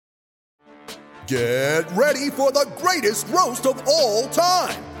Get ready for the greatest roast of all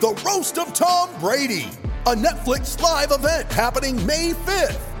time, the Roast of Tom Brady, a Netflix live event happening May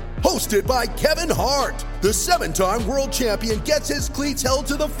 5th. Hosted by Kevin Hart, the 7-time world champion gets his cleats held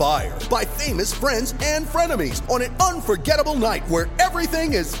to the fire by famous friends and frenemies on an unforgettable night where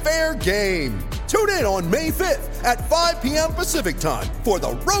everything is fair game. Tune in on May 5th at 5 p.m. Pacific time for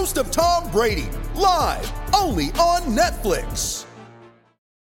the Roast of Tom Brady, live only on Netflix.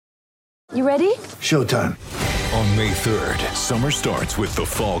 You ready? Showtime. On May 3rd, summer starts with The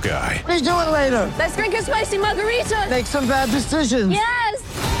Fall Guy. Let's do it later. Let's drink a spicy margarita. Make some bad decisions. Yes!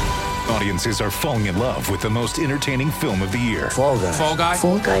 Audiences are falling in love with the most entertaining film of the year. Fall Guy. Fall Guy?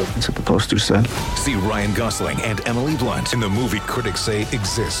 Fall Guy. That's what the poster said. See Ryan Gosling and Emily Blunt in the movie critics say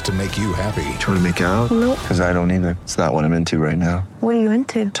exists to make you happy. Trying to make it out? Nope. Because I don't either. It's not what I'm into right now. What are you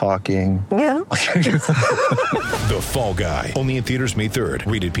into? Talking. Yeah. The Fall Guy. Only in theaters May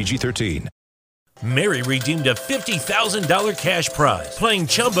 3rd. Rated PG-13. Mary redeemed a $50,000 cash prize playing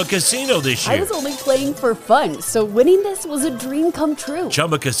Chumba Casino this year. I was only playing for fun, so winning this was a dream come true.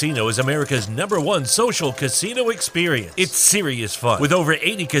 Chumba Casino is America's #1 social casino experience. It's serious fun. With over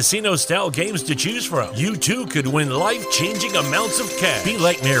 80 casino-style games to choose from, you too could win life-changing amounts of cash. Be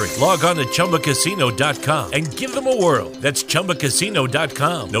like Mary. Log on to ChumbaCasino.com and give them a whirl. That's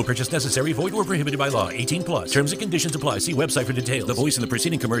ChumbaCasino.com. No purchase necessary. Void or prohibited by law. 18 plus. Terms and conditions apply. See website for details. The voice in the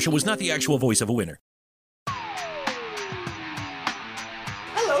preceding commercial was not the actual voice of a winner.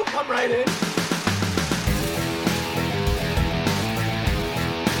 Hello, come right in.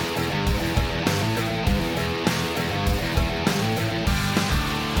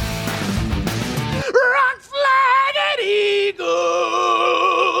 Rock, flag, and eagle.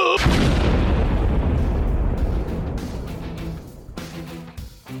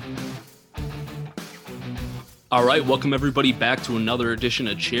 All right, welcome everybody back to another edition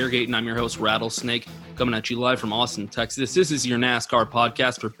of Chairgate, and I'm your host, Rattlesnake, coming at you live from Austin, Texas. This is your NASCAR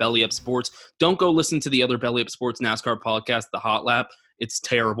podcast for Belly Up Sports. Don't go listen to the other Belly Up Sports NASCAR podcast, The Hot Lap. It's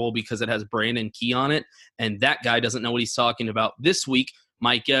terrible because it has Brandon Key on it, and that guy doesn't know what he's talking about. This week,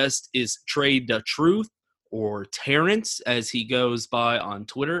 my guest is Trey Da Truth, or Terrence, as he goes by on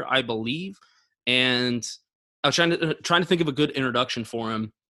Twitter, I believe. And I was trying to think of a good introduction for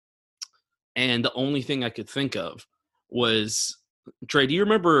him. And the only thing I could think of was, Trey, do you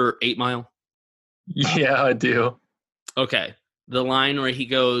remember 8 Mile? Yeah, I do. Okay. The line where he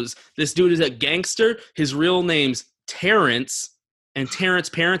goes, this dude is a gangster. His real name's Terrence, and Terrence's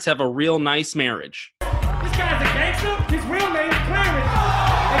parents have a real nice marriage. This guy's a gangster. His real name is Clarence.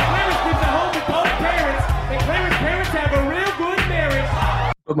 And Clarence lives at home with both parents. And Clarence's parents have a real good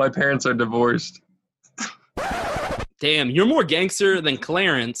marriage. But my parents are divorced. Damn, you're more gangster than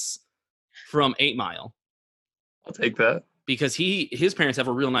Clarence from 8 Mile. I'll take that. Because his parents have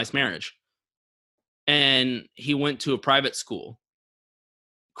a real nice marriage. And he went to a private school,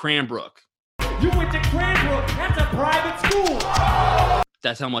 Cranbrook. You went to Cranbrook. That's a private school.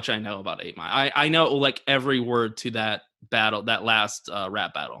 That's how much I know about 8 Mile. I know like every word to that battle, that last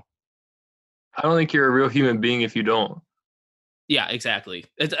rap battle. I don't think you're a real human being if you don't. Yeah, exactly.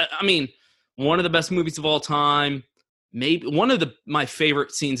 I mean, one of the best movies of all time. Maybe one of my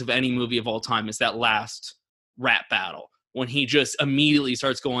favorite scenes of any movie of all time is that last rap battle when he just immediately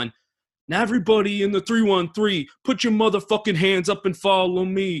starts going, now everybody in the 313, put your motherfucking hands up and follow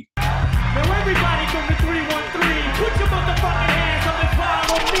me. Now everybody from the 313, put your motherfucking hands up and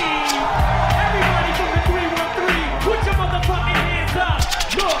follow me. Everybody from the 313, put your motherfucking hands up.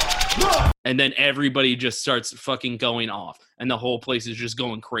 Look. And then everybody just starts fucking going off, and the whole place is just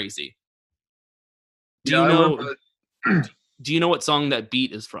going crazy. Do you know what song that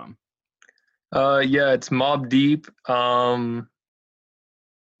beat is from? Yeah, it's Mobb Deep.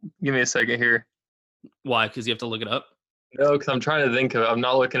 Give me a second here. Why? Because you have to look it up? No, because I'm trying to think of it. I'm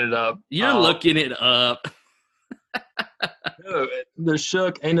not looking it up. You're looking it up. No, the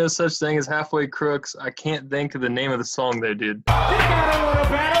Shook, Ain't No Such Thing as Halfway Crooks. I can't think of the name of the song there, dude. This guy don't want to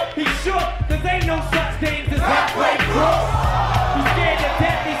battle. He's shook. Cause ain't no such thing as halfway crooks. He's scared to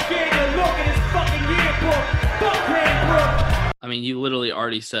death. He's scared to look at his fucking yearbook. Fuck Cranbrook. I mean, you literally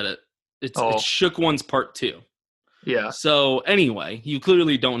already said it. It's Shook One's Part 2. Yeah. So anyway, you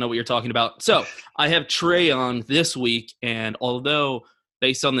clearly don't know what you're talking about. So I have Trey on this week, and although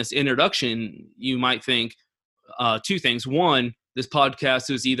based on this introduction, you might think two things. One, this podcast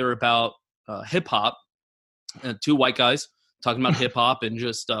is either about hip-hop, two white guys talking about hip-hop and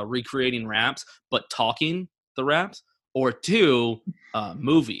just recreating raps, but talking the raps, or two,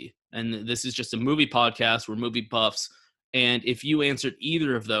 movie. And this is just a movie podcast. We're movie buffs. And if you answered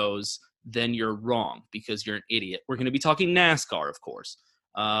either of those, then you're wrong because you're an idiot. We're going to be talking NASCAR, of course.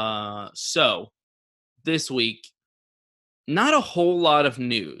 So this week, not a whole lot of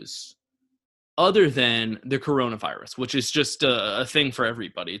news other than the coronavirus, which is just a thing for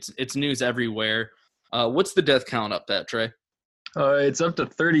everybody. It's news everywhere. What's the death count up at, Trey? It's up to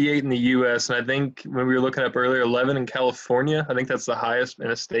 38 in the U.S., and I think when we were looking up earlier, 11 in California. I think that's the highest in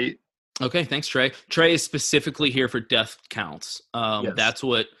a state. Okay, thanks, Trey. Trey is specifically here for death counts. Yes. That's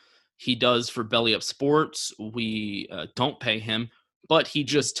what he does for Belly Up Sports. We don't pay him, but he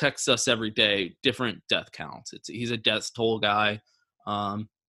just texts us every day different death counts. He's a death toll guy.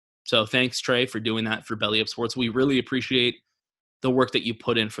 So thanks, Trey, for doing that for Belly Up Sports. We really appreciate the work that you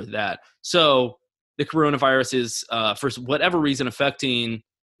put in for that. So the coronavirus is, for whatever reason, affecting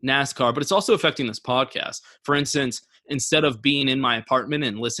NASCAR, but it's also affecting this podcast. For instance, instead of being in my apartment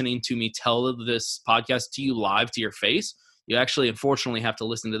and listening to me tell this podcast to you live to your face, you actually, unfortunately, have to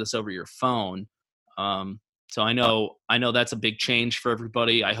listen to this over your phone. So I know that's a big change for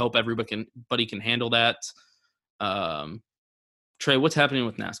everybody. I hope everybody can handle that. Trey, what's happening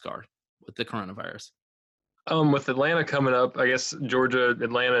with NASCAR with the coronavirus? With Atlanta coming up, I guess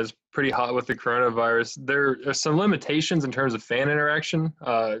Atlanta is pretty hot with the coronavirus. There are some limitations in terms of fan interaction.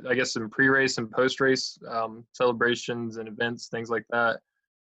 I guess in pre-race and post-race celebrations and events, things like that.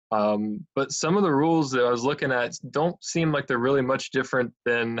 But some of the rules that I was looking at don't seem like they're really much different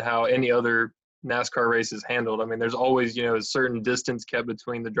than how any other NASCAR race is handled. I mean, there's always, a certain distance kept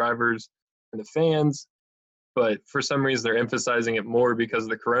between the drivers and the fans. But for some reason, they're emphasizing it more because of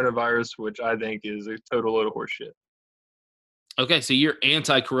the coronavirus, which I think is a total load of horseshit. Okay, so you're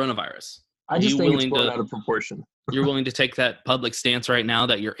anti-coronavirus. I just think it's blown out of proportion. You're willing to take that public stance right now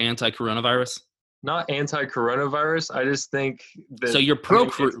that you're anti-coronavirus? Not anti-coronavirus. I just think that... So you're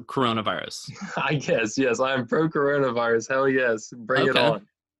pro-coronavirus? I guess, yes. I am pro-coronavirus. Hell yes. Bring it on.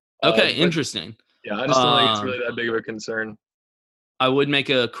 Okay, interesting. Yeah, I just don't think it's really that big of a concern. I would make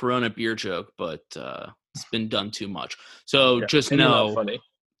a Corona beer joke, but... it's been done too much. So just know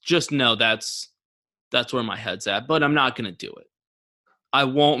that's where my head's at, but I'm not going to do it. I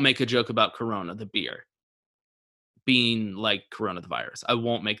won't make a joke about Corona, the beer, being like Corona, the virus. I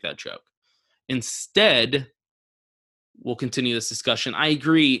won't make that joke. Instead, we'll continue this discussion. I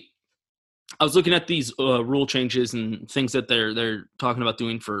agree. I was looking at these rule changes and things that they're talking about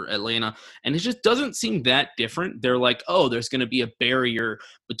doing for Atlanta, and it just doesn't seem that different. They're like, oh, there's going to be a barrier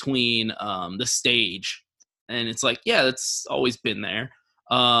between the stage, and it's like, yeah, that's always been there.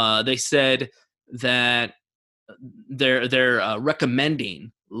 They said that they're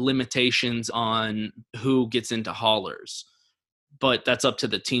recommending limitations on who gets into haulers, but that's up to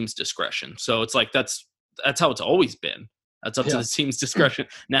the team's discretion. So it's like that's how it's always been. That's up to the team's discretion.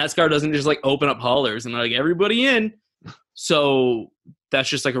 NASCAR doesn't just like open up haulers and like everybody in. So that's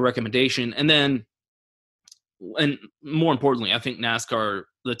just like a recommendation. And more importantly, I think NASCAR,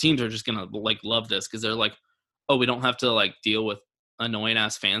 the teams are just going to like love this because they're like, oh, we don't have to like deal with annoying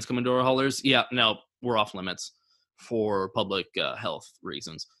ass fans coming to our haulers. Yeah, no, we're off limits for public health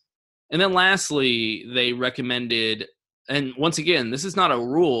reasons. And then lastly, they recommended, and once again, this is not a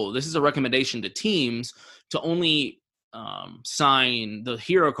rule. This is a recommendation to teams to only sign the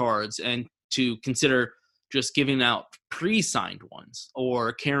hero cards and to consider just giving out pre-signed ones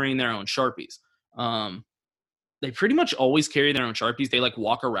or carrying their own Sharpies. They pretty much always carry their own Sharpies. They like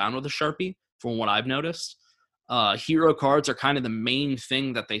walk around with a Sharpie from what I've noticed. Hero cards are kind of the main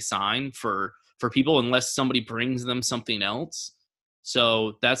thing that they sign for people unless somebody brings them something else.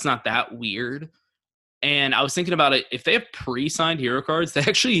 So that's not that weird. And I was thinking about it. If they have pre-signed hero cards, they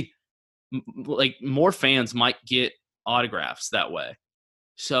actually like more fans might get autographs that way.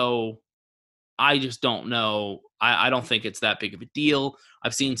 So I just don't know. I don't think it's that big of a deal.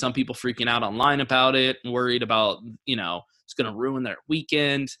 I've seen some people freaking out online about it and worried about, it's going to ruin their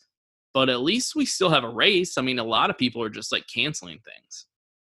weekend. But at least we still have a race. I mean, a lot of people are just like canceling things.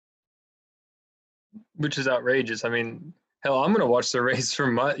 Which is outrageous. I mean, hell, I'm going to watch the race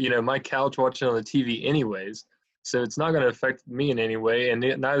from my couch watching on the TV anyways. So it's not going to affect me in any way, and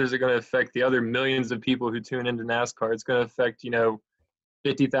neither is it going to affect the other millions of people who tune into NASCAR. It's going to affect,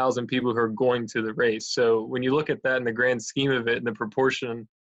 50,000 people who are going to the race. So when you look at that in the grand scheme of it and the proportion,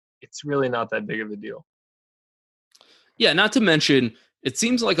 it's really not that big of a deal. Yeah, not to mention, it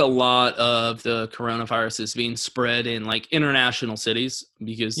seems like a lot of the coronavirus is being spread in like international cities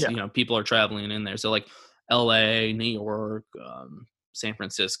because, people are traveling in there. So like LA, New York, San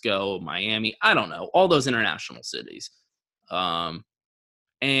Francisco, Miami, I don't know, all those international cities. And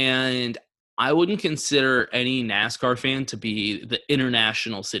I wouldn't consider any NASCAR fan to be the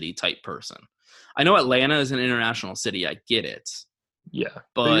international city type person. I know Atlanta is an international city. I get it. Yeah.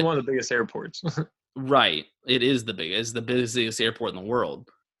 But one of the biggest airports. Right. It is the busiest airport in the world.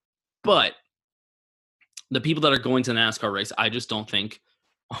 But the people that are going to the NASCAR race, I just don't think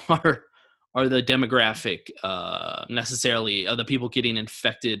are the demographic necessarily of the people getting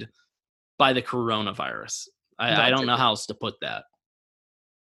infected by the coronavirus. I don't know how else to put that.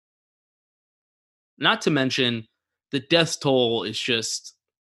 Not to mention the death toll is just,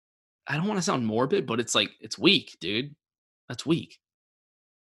 I don't want to sound morbid, but it's like, it's weak, dude. That's weak.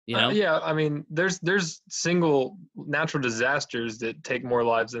 You know? Yeah, I mean, there's single natural disasters that take more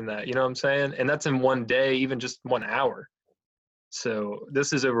lives than that. You know what I'm saying? And that's in one day, even just 1 hour. So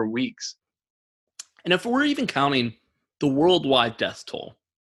this is over weeks. And if we're even counting the worldwide death toll,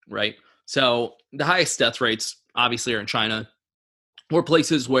 right? So the highest death rates obviously are in China, or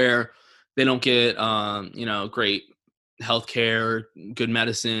places where they don't get, great healthcare, good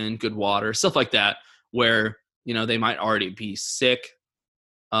medicine, good water, stuff like that, where, they might already be sick.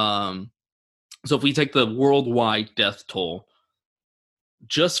 So if we take the worldwide death toll,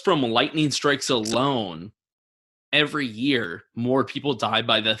 just from lightning strikes alone, every year, more people die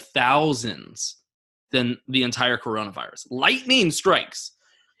by the thousands than the entire coronavirus. Lightning strikes.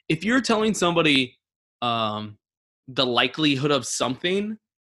 If you're telling somebody the likelihood of something,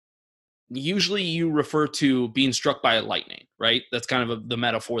 usually you refer to being struck by lightning, right? That's kind of the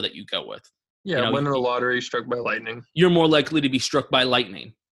metaphor that you go with. Yeah, winning the lottery, struck by lightning. You're more likely to be struck by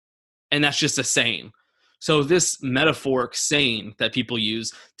lightning. And that's just a saying. So this metaphoric saying that people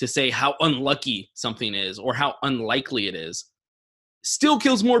use to say how unlucky something is or how unlikely it is still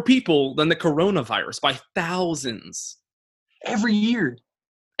kills more people than the coronavirus by thousands. Every year.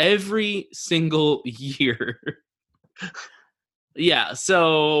 Every single year. Yeah,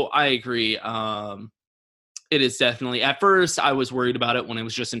 so I agree. It is definitely, at first I was worried about it when it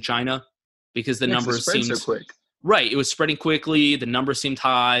was just in China because the numbers seemed so quick. Right, it was spreading quickly, the numbers seemed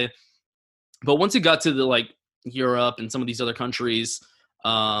high. But once it got to the Europe and some of these other countries,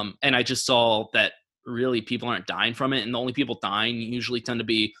 and I just saw that really people aren't dying from it, and the only people dying usually tend to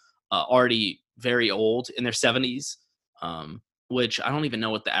be already very old in their 70s, which I don't even know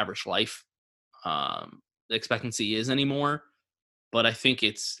what the average life expectancy is anymore, but I think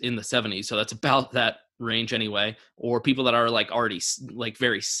it's in the 70s, so that's about that range anyway. Or people that are already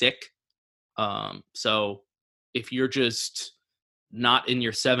very sick. So if you're just not in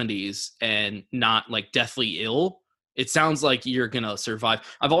your 70s and not deathly ill, it sounds like you're going to survive.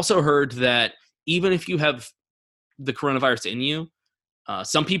 I've also heard that even if you have the coronavirus in you,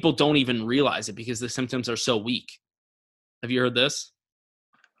 some people don't even realize it because the symptoms are so weak. Have you heard this?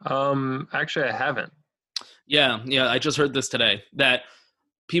 Actually, I haven't. Yeah. I just heard this today, that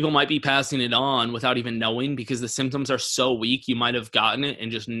people might be passing it on without even knowing because the symptoms are so weak, you might have gotten it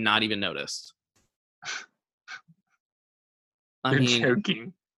and just not even noticed. You're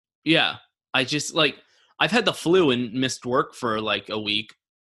joking. Yeah. I just I've had the flu and missed work for a week.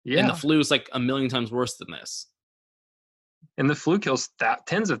 Yeah. And the flu is a million times worse than this. And the flu kills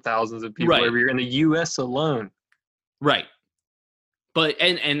tens of thousands of people every year in the U.S. alone. Right. But,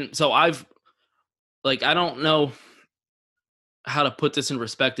 and so I've, I don't know how to put this in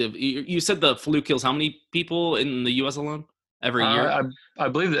perspective. You said the flu kills how many people in the U.S. alone? Every year? I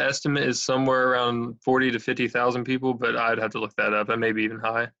believe the estimate is somewhere around 40 to 50,000 people, but I'd have to look that up. That may be even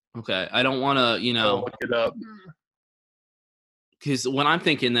high. Okay. I don't want to, look it up. Because what I'm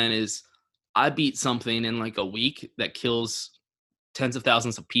thinking then is I beat something in a week that kills tens of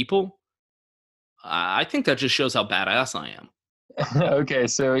thousands of people. I think that just shows how badass I am. Okay.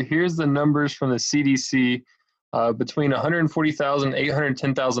 So here's the numbers from the CDC. Between 140,000 and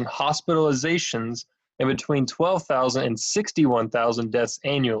 810,000 hospitalizations and between 12,000 and 61,000 deaths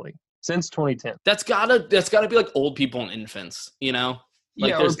annually since 2010. That's gotta be old people and infants, Yeah,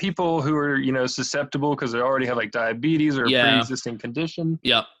 or people who are, susceptible because they already have diabetes or a pre-existing condition.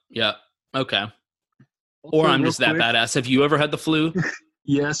 Yep. Okay. Or I'm just that badass. Have you ever had the flu?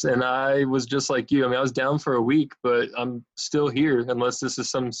 Yes, and I was just like you. I mean, I was down for a week, but I'm still here unless this is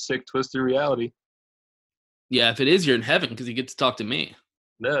some sick, twisted reality. Yeah, if it is, you're in heaven because you get to talk to me.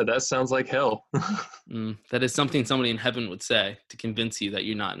 No, that sounds like hell. That is something somebody in heaven would say to convince you that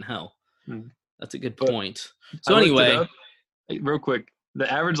you're not in hell. That's a good point. So anyway, real quick, the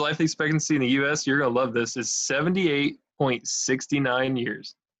average life expectancy in the U.S., you're going to love this, is 78.69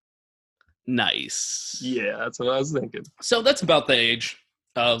 years. Nice. Yeah, that's what I was thinking. So that's about the age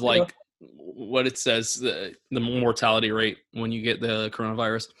of what it says, the mortality rate when you get the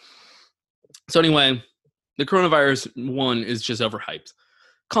coronavirus. So anyway, the coronavirus, one, is just overhyped.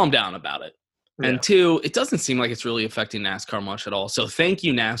 Calm down about it. Yeah. And two, it doesn't seem like it's really affecting NASCAR much at all. So thank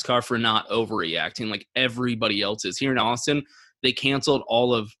you, NASCAR, for not overreacting like everybody else is. Here in Austin, they canceled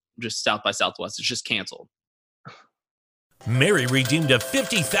all of just South by Southwest. It's just canceled. Mary redeemed a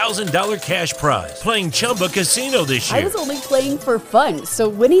 $50,000 cash prize playing Chumba Casino this year. I was only playing for fun, so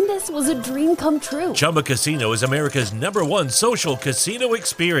winning this was a dream come true. Chumba Casino is America's #1 social casino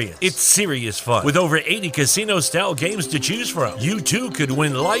experience. It's serious fun. With over 80 casino-style games to choose from, you too could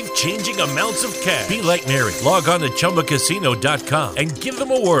win life-changing amounts of cash. Be like Mary. Log on to ChumbaCasino.com and give them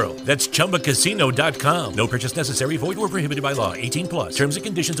a whirl. That's ChumbaCasino.com. No purchase necessary. Void where prohibited by law. 18 plus. Terms and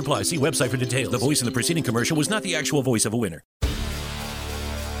conditions apply. See website for details. The voice in the preceding commercial was not the actual voice of a winner.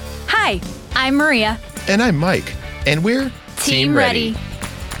 Hi, I'm Maria. And I'm Mike. And we're Team Ready.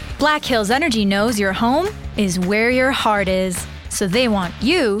 Black Hills Energy knows your home is where your heart is, so they want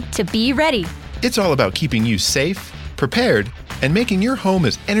you to be ready. It's all about keeping you safe, prepared, and making your home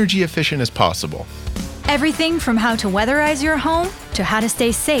as energy efficient as possible. Everything from how to weatherize your home to how to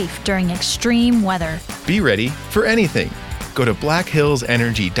stay safe during extreme weather. Be ready for anything. Go to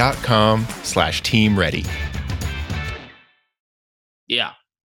blackhillsenergy.com/Team Ready. Yeah.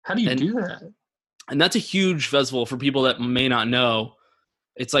 How do you do that? And that's a huge festival for people that may not know.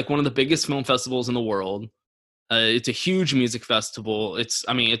 It's like one of the biggest film festivals in the world. It's a huge music festival. It's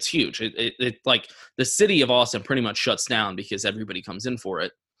huge. It like the city of Austin pretty much shuts down because everybody comes in for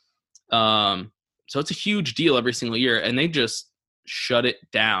it. So it's a huge deal every single year, and they just shut it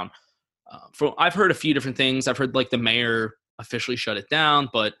down. I've heard a few different things. I've heard like the mayor officially shut it down,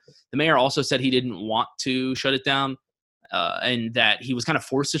 but the mayor also said he didn't want to shut it down. And that he was kind of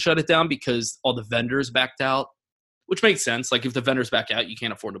forced to shut it down because all the vendors backed out, which makes sense. Like if the vendors back out, you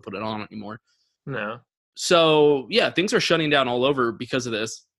can't afford to put it on anymore. No. So yeah, things are shutting down all over because of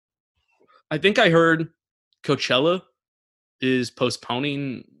this. I think I heard Coachella is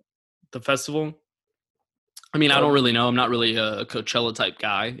postponing the festival. I mean, I don't really know. I'm not really a Coachella type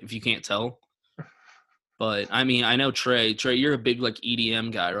guy, if you can't tell. But I mean, I know Trey. Trey, you're a big like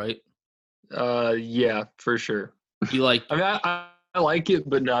EDM guy, right? Yeah, for sure. You like? I mean, I like it,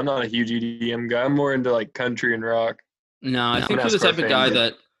 but no, I'm not a huge EDM guy. I'm more into like country and rock. No, I think you're the type of guy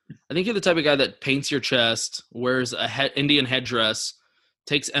that. I think you're the type of guy that paints your chest, wears a Indian headdress,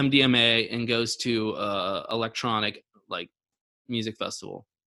 takes MDMA, and goes to electronic like music festival.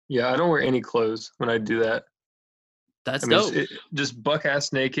 Yeah, I don't wear any clothes when I do that. That's dope. Just buck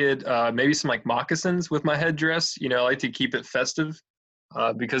ass naked. Maybe some like moccasins with my headdress. You know, I like to keep it festive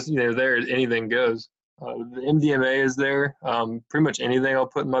because there anything goes. The MDMA is there. Pretty much anything I'll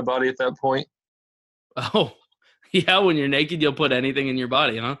put in my body at that point. Oh, yeah. When you're naked, you'll put anything in your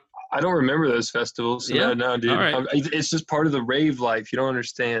body, huh? I don't remember those festivals. So yeah. No, dude. All right. It's just part of the rave life. You don't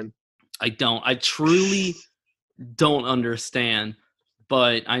understand. I don't. I truly don't understand,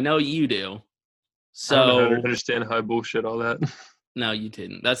 but I know you do. So I don't understand how I bullshit all that. No, you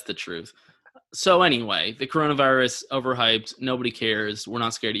didn't. That's the truth. So anyway, the coronavirus overhyped. Nobody cares. We're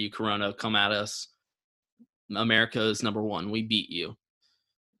not scared of you, Corona. Come at us. America is #1. We beat you.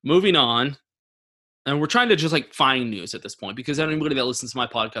 Moving on. And we're trying to just like find news at this point because anybody that listens to my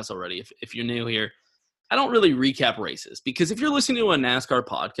podcast already, if you're new here, I don't really recap races because if you're listening to a NASCAR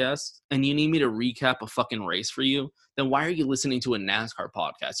podcast and you need me to recap a fucking race for you, then why are you listening to a NASCAR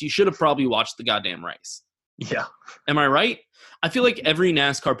podcast? You should have probably watched the goddamn race. Yeah. Am I right? I feel like every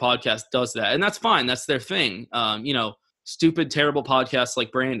NASCAR podcast does that, and that's fine. That's their thing. Stupid, terrible podcasts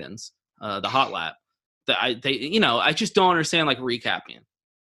like Brandon's, the Hot Lap. I just don't understand like recapping.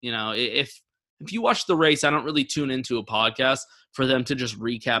 If you watch the race, I don't really tune into a podcast for them to just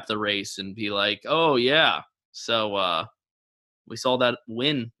recap the race and be like, oh yeah, so we saw that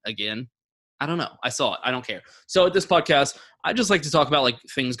win again. I don't know. I saw it. I don't care. So at this podcast, I just like to talk about like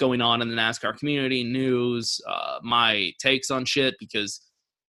things going on in the NASCAR community, news, my takes on shit, because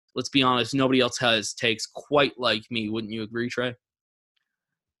let's be honest, nobody else has takes quite like me. Wouldn't you agree, Trey?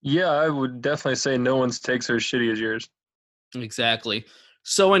 Yeah, I would definitely say no one's takes are as shitty as yours. Exactly.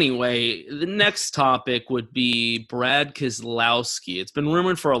 So anyway, the next topic would be Brad Keselowski. It's been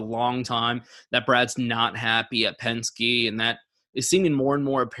rumored for a long time that Brad's not happy at Penske, and that is seeming more and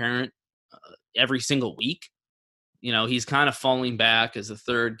more apparent every single week. He's kind of falling back as a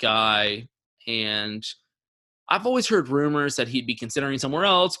third guy, and I've always heard rumors that he'd be considering somewhere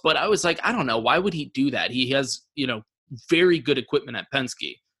else, but I was like, I don't know. Why would he do that? He has, very good equipment at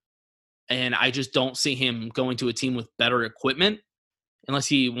Penske, and I just don't see him going to a team with better equipment unless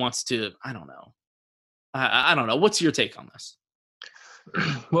he wants to. I don't know. I don't know. What's your take on this?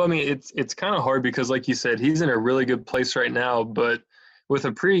 Well, I mean, it's kind of hard because, like you said, he's in a really good place right now, but with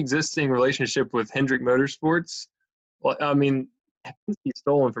a pre-existing relationship with Hendrick Motorsports, well, I mean, he's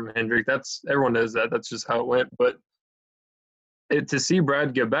stolen from Hendrick. Everyone knows that. That's just how it went. But To see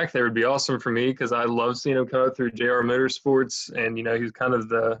Brad get back there would be awesome for me because I love seeing him come up through JR Motorsports, and he's kind of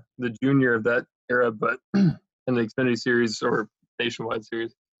the junior of that era, but in the Xfinity Series or Nationwide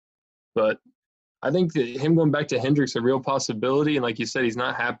Series. But I think that him going back to Hendrick's a real possibility, and like you said, he's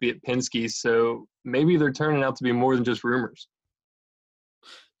not happy at Penske, so maybe they're turning out to be more than just rumors.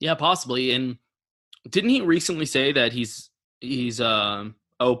 Yeah, possibly. And didn't he recently say that he's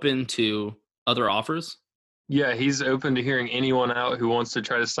open to other offers? Yeah, he's open to hearing anyone out who wants to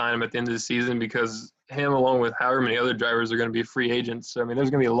try to sign him at the end of the season because him, along with however many other drivers, are going to be free agents. So, I mean, there's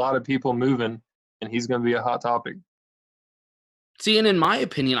going to be a lot of people moving, and he's going to be a hot topic. See, and in my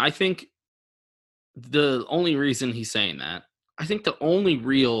opinion, I think the only reason he's saying that, I think the only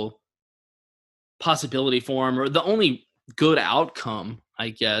real possibility for him, or the only good outcome, I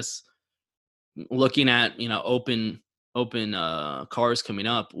guess, looking at, open cars coming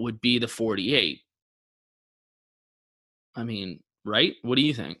up would be the 48. I mean, right? What do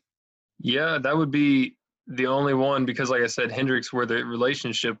you think? Yeah, that would be the only one because, like I said, Hendrick's where the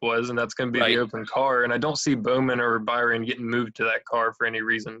relationship was, and that's going to be the open car. And I don't see Bowman or Byron getting moved to that car for any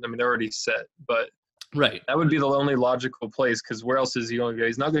reason. I mean, they're already set, but that would be the only logical place because where else is he going to go?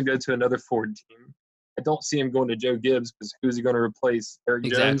 He's not going to go to another Ford team. I don't see him going to Joe Gibbs because who's he going to replace? Eric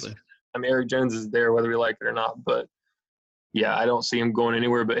Jones? I mean, Eric Jones is there whether we like it or not, but yeah, I don't see him going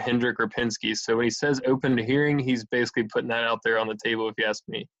anywhere but Hendrick or Penske. So when he says open to hearing, he's basically putting that out there on the table, if you ask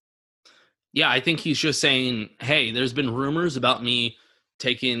me. Yeah, I think he's just saying, hey, there's been rumors about me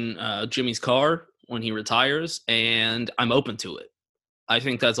taking Jimmy's car when he retires, and I'm open to it. I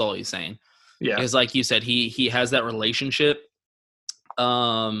think that's all he's saying. Yeah. Because like you said, he has that relationship.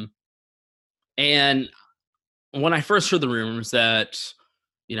 And when I first heard the rumors that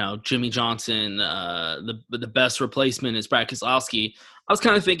Jimmy Johnson, the best replacement is Brad Keselowski, I was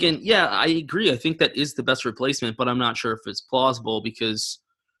kind of thinking, yeah, I agree. I think that is the best replacement, but I'm not sure if it's plausible because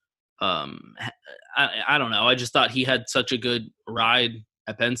I don't know. I just thought he had such a good ride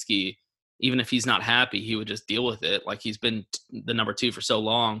at Penske. Even if he's not happy, he would just deal with it. Like he's been the number 2 for so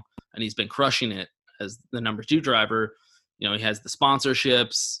long, and he's been crushing it as the number 2 driver. He has the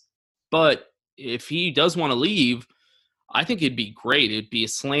sponsorships. But if he does want to leave, I think it'd be great. It'd be a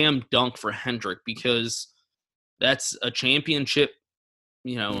slam dunk for Hendrick because that's a championship,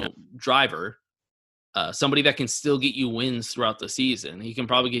 driver, somebody that can still get you wins throughout the season. He can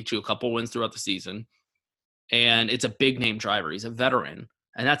probably get you a couple wins throughout the season. And it's a big name driver. He's a veteran.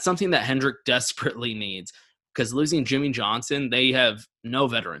 And that's something that Hendrick desperately needs because losing Jimmy Johnson, they have no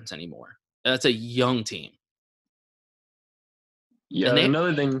veterans anymore. That's a young team. Yeah,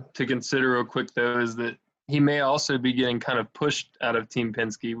 another thing to consider real quick, though, is that he may also be getting kind of pushed out of Team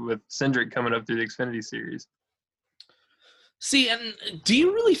Penske with Cindric coming up through the Xfinity Series. See, and do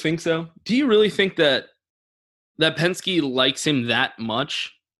you really think so? Do you really think that Penske likes him that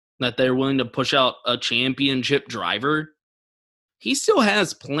much that they're willing to push out a championship driver? He still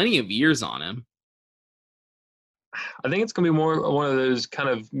has plenty of years on him. I think it's going to be more one of those kind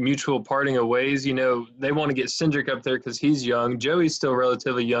of mutual parting of ways. They want to get Cindric up there because he's young. Joey's still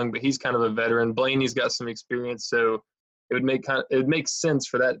relatively young, but he's kind of a veteran. Blaney's got some experience, so it would make sense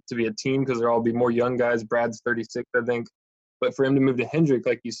for that to be a team because there'll all be more young guys. Brad's 36, I think. But for him to move to Hendrick,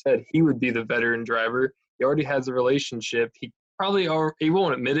 like you said, he would be the veteran driver. He already has a relationship. He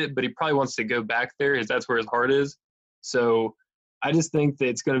won't admit it, but he probably wants to go back there because that's where his heart is. So I just think that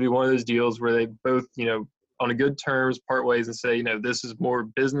it's going to be one of those deals where they both, on a good terms, part ways and say, this is more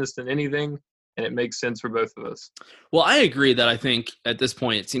business than anything, and it makes sense for both of us. Well, I agree that I think at this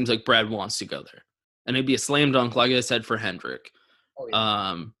point it seems like Brad wants to go there. And it'd be a slam dunk, like I said, for Hendrick. Oh,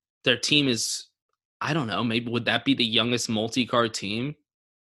 yeah. Their team is, I don't know, maybe would that be the youngest multi-car team?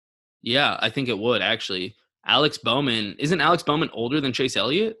 Yeah, I think it would, actually. Isn't Alex Bowman older than Chase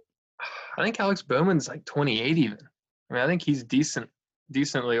Elliott? I think Alex Bowman's like 28 even. I mean, I think he's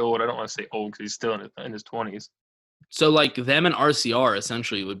decently old. I don't want to say old because he's still in his 20s. So, like, them and RCR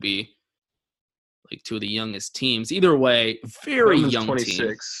essentially would be, like, 2 of the youngest teams. Either way, very Bowman's young 26.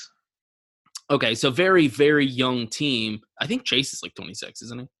 team. Okay, so very, very young team. I think Chase is, like, 26,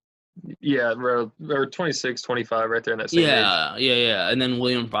 isn't he? Yeah, or 26, 25, right there in that same age. Yeah. And then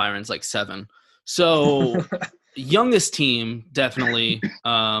William Byron's, like, 7. So, youngest team, definitely.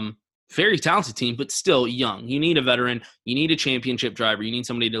 Very talented team, but still young. You need a veteran. You need a championship driver. You need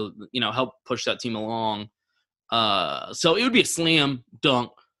somebody to, help push that team along. So it would be a slam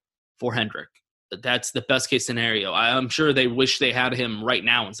dunk for Hendrick. That's the best case scenario. I'm sure they wish they had him right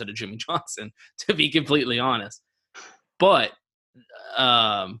now instead of Jimmy Johnson, to be completely honest. But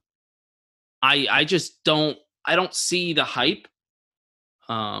I just don't see the hype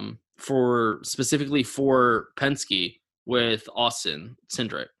specifically for Penske with Austin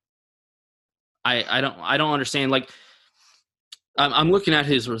Cindric. I don't understand. Like, I'm looking at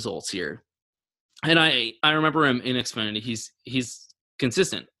his results here, and I remember him in Xfinity. He's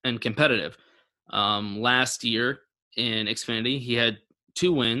consistent and competitive. Last year in Xfinity, he had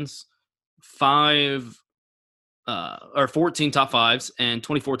 2 wins, 14 top 5s and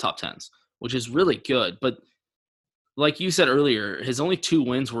 24 top 10s, which is really good. But like you said earlier, his only 2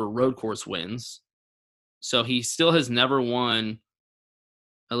 wins were road course wins. So he still has never won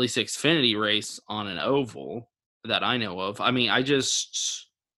at least Xfinity race on an oval that I know of. I mean, is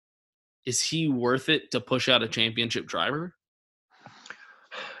he worth it to push out a championship driver?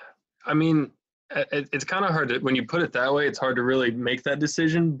 I mean, it's kind of hard to, when you put it that way, it's hard to really make that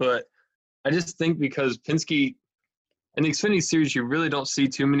decision. But I just think because Penske, in the Xfinity Series, you really don't see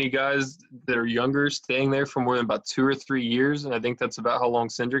too many guys that are younger staying there for more than about 2 or 3 years. And I think that's about how long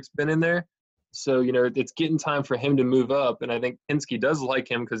Cindric's been in there. So, it's getting time for him to move up. And I think Penske does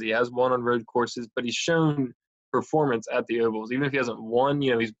like him because he has won on road courses, but he's shown performance at the ovals. Even if he hasn't won,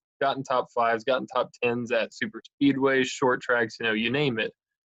 he's gotten top 5s, gotten top 10s at super speedways, short tracks, you name it.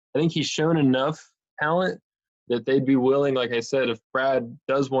 I think he's shown enough talent that they'd be willing, like I said, if Brad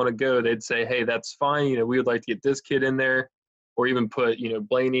does want to go, they'd say, hey, that's fine. We would like to get this kid in there, or even put,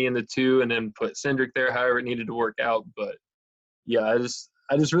 Blaney in the 2 and then put Cindric there, however it needed to work out. But yeah, I just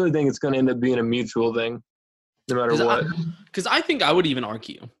really think it's going to end up being a mutual thing, no matter what. Because I think I would even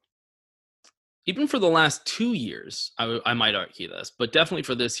argue, even for the last 2 years, I might argue this, but definitely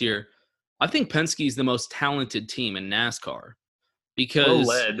for this year, I think Penske is the most talented team in NASCAR. Because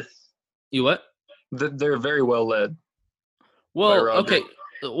well led. You what? They're very well led. Well, okay.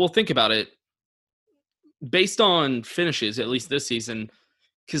 Well, think about it. Based on finishes, at least this season,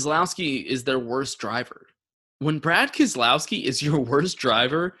 Keselowski is their worst driver. When Brad Keselowski is your worst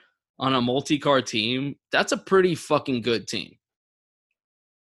driver on a multi-car team, that's a pretty fucking good team.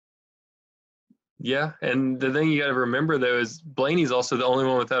 Yeah, and the thing you got to remember, though, is Blaney's also the only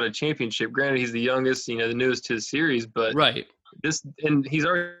one without a championship. Granted, he's the youngest, the newest to the series, but right. And he's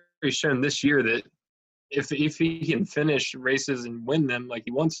already shown this year that if he can finish races and win them like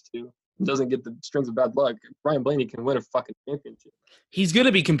he wants to, doesn't get the strings of bad luck, Ryan Blaney can win a fucking championship. He's going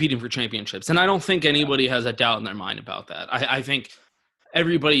to be competing for championships, and I don't think anybody has a doubt in their mind about that. I think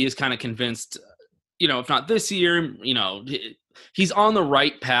everybody is kind of convinced, if not this year, he's on the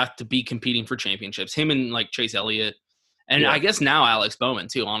right path to be competing for championships. Him and, like, Chase Elliott, and I guess now Alex Bowman,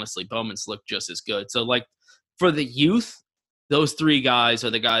 too. Honestly, Bowman's looked just as good. So, like, for the youth, those 3 guys are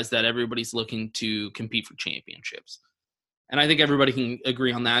the guys that everybody's looking to compete for championships. And I think everybody can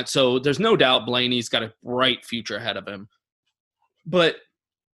agree on that. So there's no doubt Blaney's got a bright future ahead of him. But,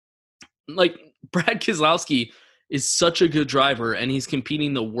 like, Brad Keselowski is such a good driver, and he's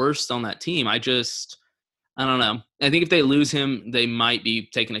competing the worst on that team. I don't know. I think if they lose him, they might be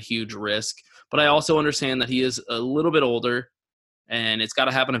taking a huge risk. But I also understand that he is a little bit older, and it's got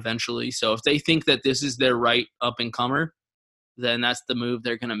to happen eventually. So if they think that this is their right up-and-comer, then that's the move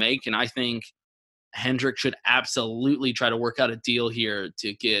they're going to make. And I think Hendrick should absolutely try to work out a deal here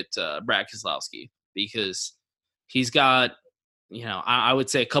to get Brad Keselowski, because he's got, I would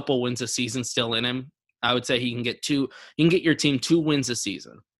say a couple wins a season still in him. I would say he can get your team 2 wins a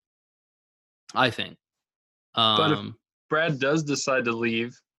season, I think. But if Brad does decide to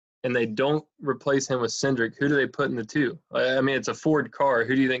leave and they don't replace him with Cindric, who do they put in the 2? I mean, it's a Ford car.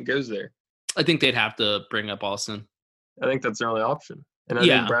 Who do you think goes there? I think they'd have to bring up Austin. I think that's their only option. And I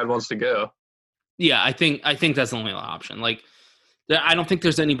think Brad wants to go. Yeah, I think that's the only option. Like, I don't think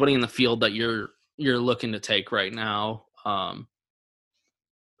there's anybody in the field that you're looking to take right now.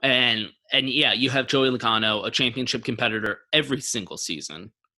 And yeah, you have Joey Logano, a championship competitor every single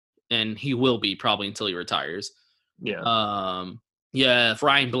season, and he will be probably until he retires. Yeah. Yeah,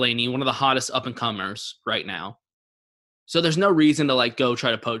 Ryan Blaney, one of the hottest up and comers right now. So there's no reason to, like, go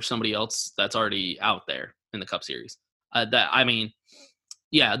try to poach somebody else that's already out there in the Cup Series. The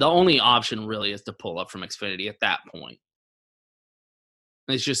only option really is to pull up from Xfinity at that point.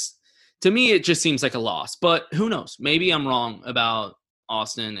 It's just, to me, it just seems like a loss. But who knows? Maybe I'm wrong about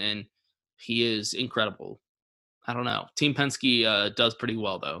Austin, and he is incredible. I don't know. Team Penske does pretty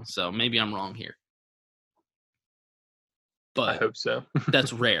well, though, so maybe I'm wrong here. But I hope so.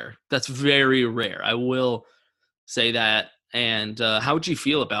 That's rare. That's very rare. I will say that. And how would you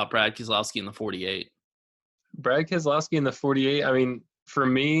feel about Brad Keselowski in the 48? Brad Keselowski in the 48, I mean, for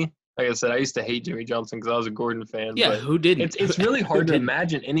me, like I said, I used to hate Jimmie Johnson because I was a Gordon fan. Yeah, but who didn't? It's really hard to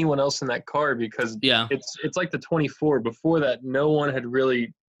imagine anyone else in that car because it's like the 24. Before that, no one had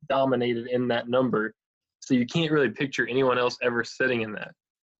really dominated in that number. So you can't really picture anyone else ever sitting in that.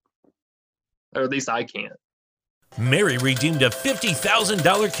 Or at least I can't. Mary redeemed a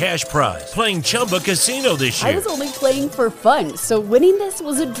 $50,000 cash prize playing Chumba Casino this year. I was only playing for fun, so winning this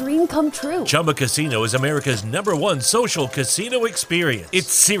was a dream come true. Chumba Casino is America's #1 social casino experience.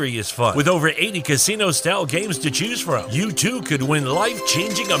 It's serious fun. With over 80 casino-style games to choose from, you too could win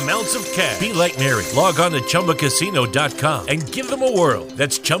life-changing amounts of cash. Be like Mary. Log on to ChumbaCasino.com and give them a whirl.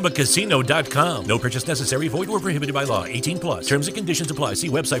 That's ChumbaCasino.com. No purchase necessary. Void where prohibited by law. 18+. Terms and conditions apply. See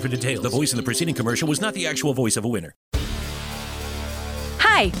website for details. The voice in the preceding commercial was not the actual voice of a winner.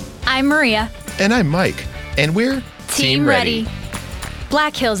 Hi, I'm Maria. And I'm Mike. And we're Team Ready.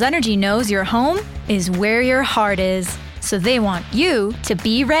 Black Hills Energy knows your home is where your heart is, so they want you to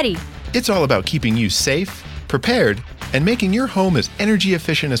be ready. It's all about keeping you safe, prepared, and making your home as energy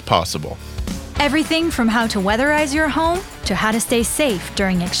efficient as possible. Everything from how to weatherize your home to how to stay safe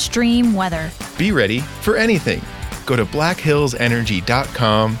during extreme weather. Be ready for anything. Go to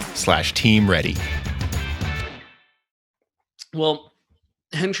blackhillsenergy.com/Team Ready. Well,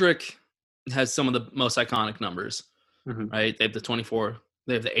 Hendrick has some of the most iconic numbers, right? They have the 24,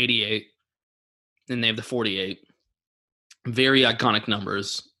 they have the 88, and they have the 48. Very iconic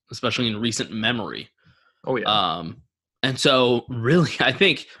numbers, especially in recent memory. Oh, yeah. And so, really, I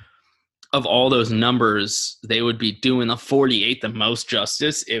think of all those numbers, they would be doing the 48 the most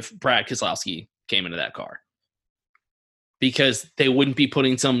justice if Brad Keselowski came into that car. Because they wouldn't be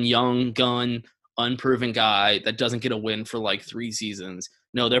putting some young gun, unproven guy that doesn't get a win for like 3 seasons.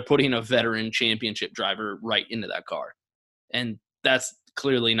 No, they're putting a veteran championship driver right into that car. And that's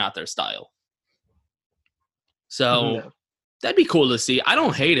clearly not their style. So that'd be cool to see. I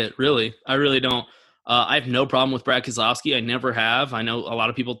don't hate it, really. I really don't. I have no problem with Brad Keselowski. I never have. I know a lot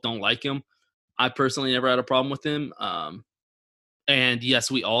of people don't like him. I personally never had a problem with him. And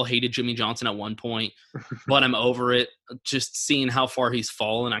yes, we all hated Jimmy Johnson at one point, but I'm over it. Just seeing how far he's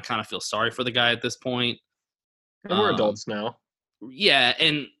fallen, I kind of feel sorry for the guy at this point. And we're adults now. Yeah,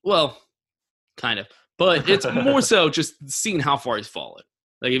 and, well, kind of. But it's more so just seeing how far he's fallen.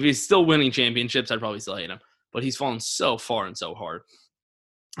 Like, if he's still winning championships, I'd probably still hate him. But he's fallen so far and so hard.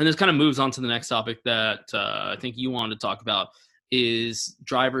 And this kind of moves on to the next topic that I think you wanted to talk about is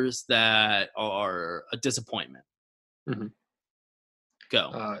drivers that are a disappointment. Mm-hmm.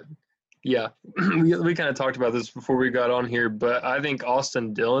 Go. Yeah, we kind of talked about this before we got on here, but I think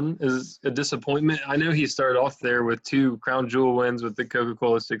Austin Dillon is a disappointment. I know he started off there with 2 crown jewel wins with the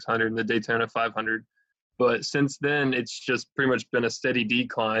Coca-Cola 600 and the Daytona 500, but since then it's just pretty much been a steady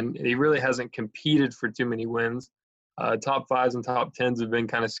decline. He really hasn't competed for too many wins. Top 5s and top 10s have been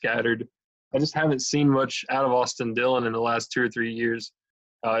kind of scattered. I just haven't seen much out of Austin Dillon in the last 2 or 3 years,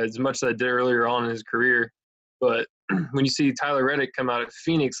 as much as I did earlier on in his career. But when you see Tyler Reddick come out at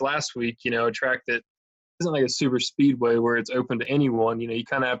Phoenix last week, a track that isn't like a super speedway where it's open to anyone, you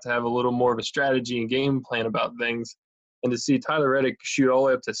kind of have to have a little more of a strategy and game plan about things. And to see Tyler Reddick shoot all the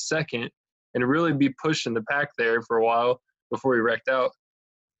way up to second and really be pushing the pack there for a while before he wrecked out,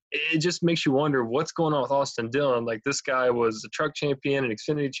 it just makes you wonder what's going on with Austin Dillon. Like, this guy was a truck champion, an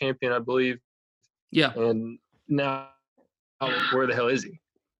Xfinity champion, I believe. Yeah. And now where the hell is he?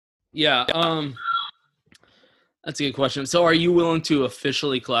 Yeah. That's a good question. So are you willing to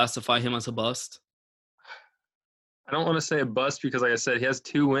officially classify him as a bust? I don't want to say a bust because, like I said, he has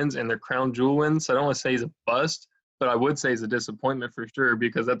 2 wins and they're crown jewel wins. So I don't want to say he's a bust, but I would say he's a disappointment for sure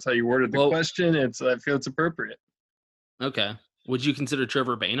because that's how you worded the question. I feel it's appropriate. Okay. Would you consider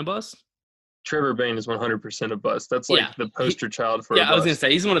Trevor Bayne a bust? Trevor Bayne is 100% a bust. That's like the poster child for a bust. Yeah, I was going to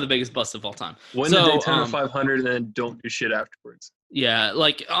say, he's one of the biggest busts of all time. Win the Daytona 500 and then don't do shit afterwards. Yeah,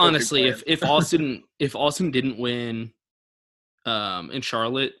 like, honestly, if Austin didn't win in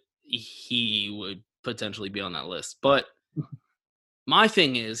Charlotte, he would potentially be on that list. But my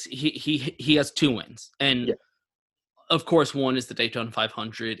thing is, he has 2 wins. And, of course, one is the Daytona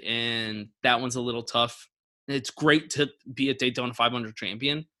 500, and that one's a little tough. It's great to be a Daytona 500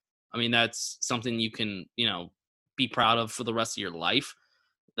 champion. I mean, that's something you can, be proud of for the rest of your life.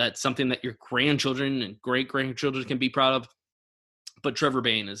 That's something that your grandchildren and great-grandchildren can be proud of. But Trevor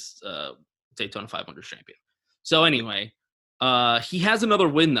Bayne is Daytona 500 champion. So anyway, he has another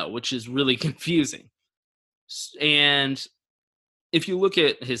win, though, which is really confusing. And if you look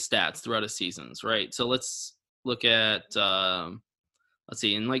at his stats throughout his seasons, right? So let's look at, let's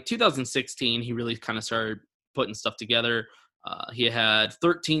see, in like 2016, he really kind of started putting stuff together. He had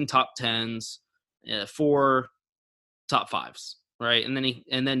 13 top 10s, 4 top 5s, right?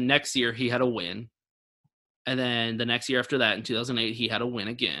 And then next year he had a win. And then the next year after that, in 2008, he had a win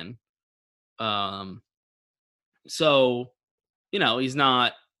again. So, he's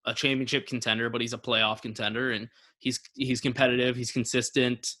not a championship contender, but he's a playoff contender, and he's competitive. He's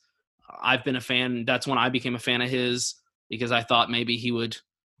consistent. I've been a fan. That's when I became a fan of his because I thought maybe he would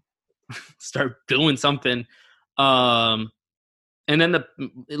start doing something. And then the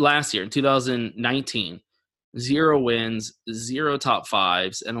last year, in 2019, 0 wins, 0 top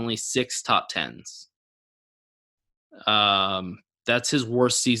 5s, and only 6 top 10s. That's his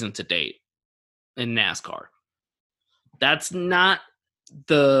worst season to date in NASCAR. That's not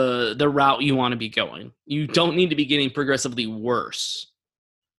the route you want to be going. You don't need to be getting progressively worse.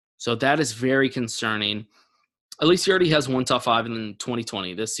 So that is very concerning. At least he already has 1 top 5 in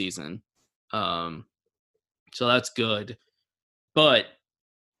 2020 this season. So that's good. But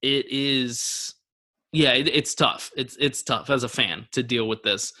it is, it's tough. It's tough as a fan to deal with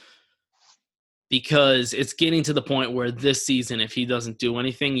this because it's getting to the point where this season, if he doesn't do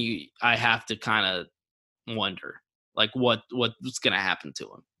anything, I have to kind of wonder like what's going to happen to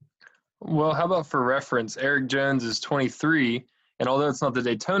him. Well, how about for reference, Eric Jones is 23, and although it's not the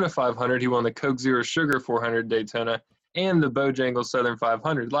Daytona 500, he won the Coke Zero Sugar 400 Daytona and the Bojangles Southern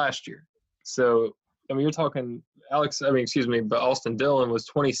 500 last year. So, I mean, you're talking but Austin Dillon was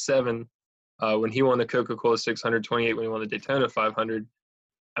 27 when he won the Coca-Cola 600, 28 when he won the Daytona 500.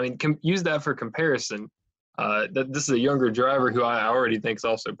 I mean, use that for comparison. This is a younger driver who I already think is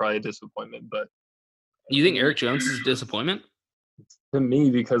also probably a disappointment. But you think Eric Jones is a disappointment? To me,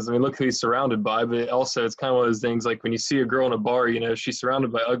 because, I mean, look who he's surrounded by. But also, it's kind of one of those things like when you see a girl in a bar, you know, she's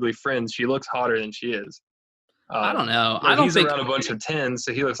surrounded by ugly friends. She looks hotter than she is. I don't know. He's around a bunch of 10s,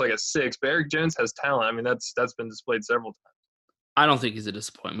 so he looks like a 6. But Eric Jones has talent. I mean, that's been displayed several times. I don't think he's a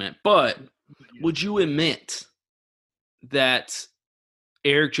disappointment. But would you admit that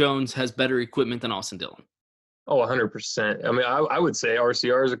Eric Jones has better equipment than Austin Dillon? Oh, 100%. I mean, I would say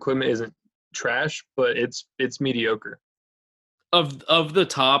RCR's equipment isn't trash, but it's mediocre. Of the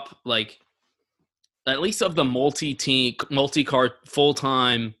top, like, at least of the multi-car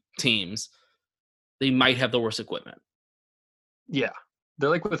full-time teams, they might have the worst equipment. Yeah.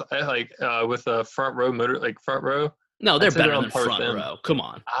 They're like with front row motor, like front row. No, they're better than front row. Come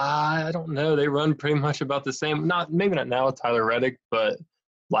on. I don't know. They run pretty much about the same. Maybe not now with Tyler Reddick, but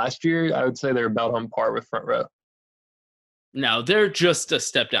last year I would say they're about on par with front row. No, they're just a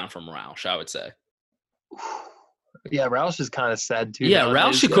step down from Roush, I would say. Yeah, Roush is kind of sad too. Yeah,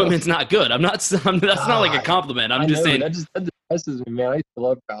 Roush equipment's not good. That's not like a compliment. I'm just saying that depresses me, man. I used to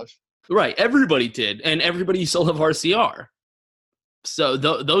love Roush. Right, everybody did, and everybody used to love RCR. So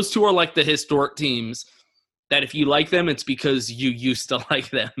those two are like the historic teams that if you like them, it's because you used to like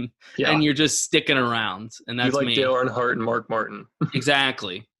them, and you're just sticking around. And that's me. You like Dale Earnhardt and Mark Martin.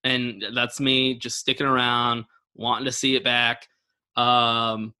 Exactly, and that's me just sticking around, wanting to see it back.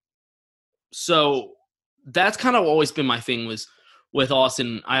 So that's kind of always been my thing was with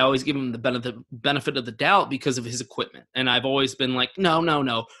Austin. I always give him the benefit of the doubt because of his equipment, and I've always been like,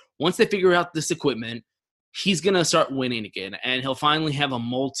 no. Once they figure out this equipment, he's going to start winning again, and he'll finally have a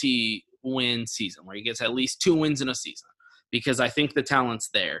multi-win season where he gets at least 2 wins in a season because I think the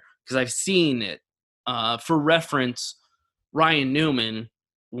talent's there because I've seen it. For reference, Ryan Newman,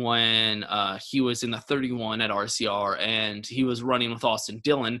 when he was in the 31 at RCR and he was running with Austin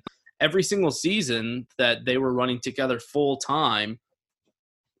Dillon, every single season that they were running together full-time,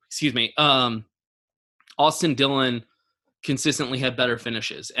 Austin Dillon consistently had better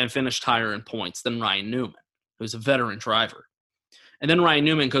finishes and finished higher in points than Ryan Newman, who's a veteran driver. And then Ryan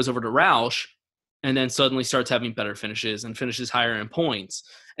Newman goes over to Roush and then suddenly starts having better finishes and finishes higher in points.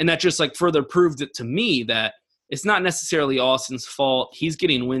 And that just like further proved it to me that it's not necessarily Austin's fault. He's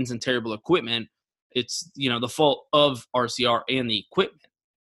getting wins and terrible equipment. It's, the fault of RCR and the equipment.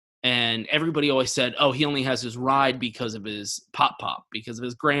 And everybody always said, oh, he only has his ride because of his pop, because of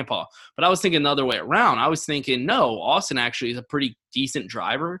his grandpa. But I was thinking the other way around. I was thinking, no, Austin actually is a pretty decent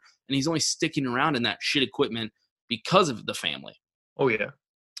driver, and he's only sticking around in that shit equipment because of the family. Oh, yeah.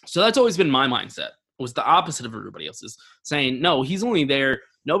 So that's always been my mindset. It was the opposite of everybody else's, saying, no, he's only there.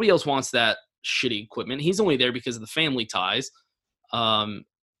 Nobody else wants that shitty equipment. He's only there because of the family ties.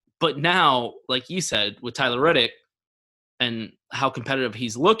 But now, like you said, with Tyler Reddick, and how competitive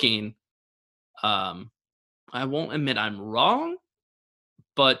he's looking, I won't admit I'm wrong,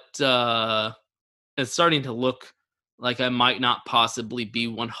 but it's starting to look like I might not possibly be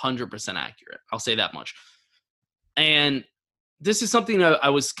 100% accurate. I'll say that much. And this is something that I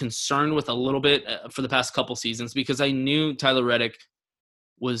was concerned with a little bit for the past couple seasons because I knew Tyler Reddick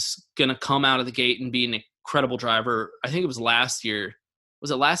was going to come out of the gate and be an incredible driver. I think it was last year.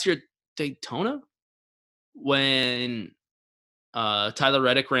 Was it last year at Daytona? When Tyler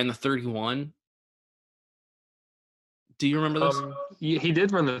Reddick ran the 31. Do you remember this? He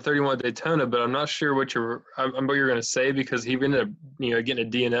did run the 31 at Daytona, but I'm not sure what you're going to say because he ended up, getting a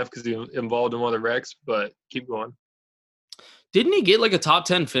DNF because he was involved in one of the wrecks. But keep going. Didn't he get like a top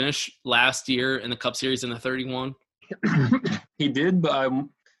 10 finish last year in the Cup Series in the 31? He did, but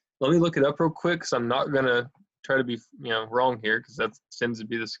let me look it up real quick because I'm not going to try to be wrong here because that tends to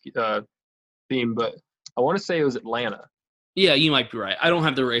be the theme. But I want to say it was Atlanta. Yeah, you might be right. I don't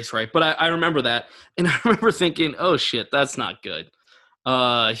have the race right, but I remember that. And I remember thinking, oh, shit, that's not good.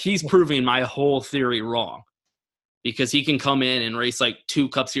 He's proving my whole theory wrong because he can come in and race like 2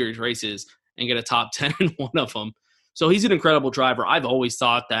 Cup Series races and get a top 10 in one of them. So he's an incredible driver. I've always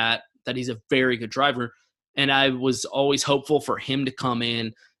thought that he's a very good driver. And I was always hopeful for him to come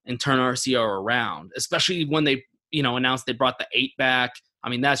in and turn RCR around, especially when they, announced they brought the 8 back. I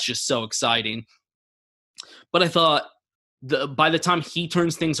mean, that's just so exciting. But I thought, by the time he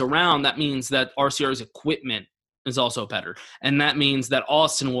turns things around, that means that RCR's equipment is also better. And that means that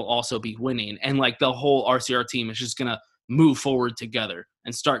Austin will also be winning. And like the whole RCR team is just going to move forward together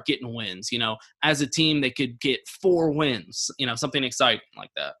and start getting wins. As a team, they could get 4 wins, something exciting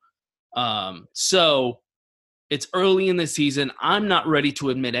like that. So it's early in the season. I'm not ready to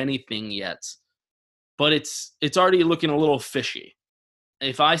admit anything yet, but it's already looking a little fishy.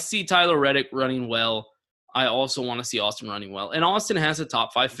 If I see Tyler Reddick running well, I also want to see Austin running well. And Austin has a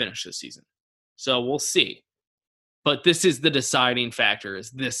top 5 finish this season. So we'll see. But this is the deciding factor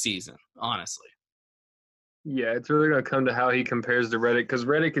is this season, honestly. Yeah, it's really going to come to how he compares to Reddick because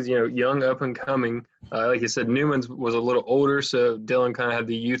Reddick is, young, up and coming. Like you said, Newman's was a little older, so Dylan kind of had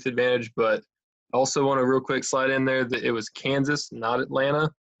the youth advantage. But I also want to real quick slide in there that it was Kansas, not Atlanta,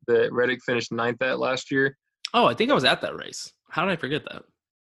 that Reddick finished 9th at last year. Oh, I think I was at that race. How did I forget that?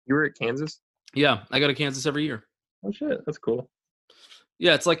 You were at Kansas? Yeah, I go to Kansas every year. Oh, shit. That's cool.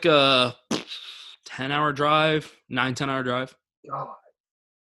 Yeah, it's like a 10-hour drive, 10-hour drive. God.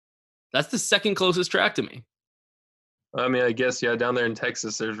 That's the second closest track to me. I mean, I guess, yeah, down there in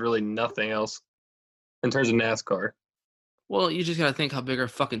Texas, there's really nothing else in terms of NASCAR. Well, you just got to think how big our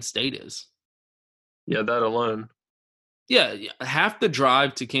fucking state is. Yeah, that alone. Yeah, half the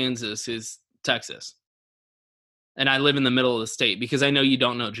drive to Kansas is Texas. And I live in the middle of the state because I know you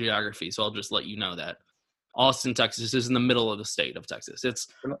don't know geography, so I'll just let you know that. Austin, Texas is in the middle of the state of Texas. It's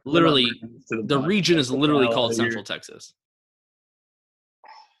literally, the region is literally called Central Texas.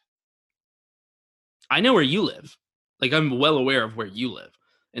 I know where you live. Like, I'm well aware of where you live.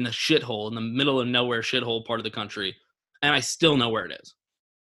 In the shithole, in the middle of nowhere shithole part of the country. And I still know where it is.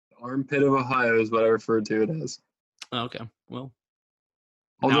 Armpit of Ohio is what I refer to it as. Okay, well.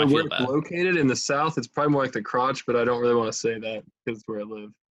 Although where it's located in the south, it's probably more like the crotch, but I don't really want to say that because it's where I live.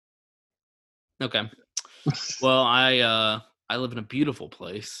 Okay. Well, I live in a beautiful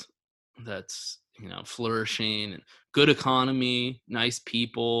place that's, flourishing and good economy, nice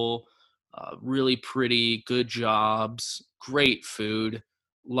people, really pretty, good jobs, great food,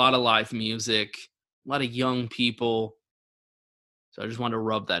 a lot of live music, a lot of young people. So I just wanted to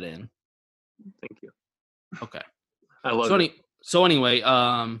rub that in. Thank you. Okay. I love it. So anyway,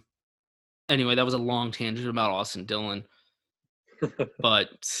 that was a long tangent about Austin Dillon, but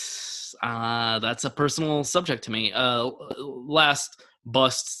that's a personal subject to me. Last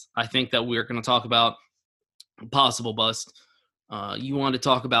bust, I think that we're going to talk about, possible bust. You want to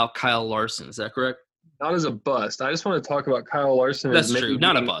talk about Kyle Larson, is that correct? Not as a bust. I just want to talk about Kyle Larson. That's true,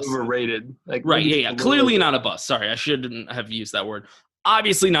 not a bust. Overrated. Like, right, yeah. Clearly not a bust. Sorry, I shouldn't have used that word.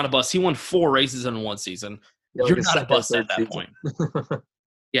 Obviously not a bust. He won 4 races in one season. Yeah, you're not a bust at that point.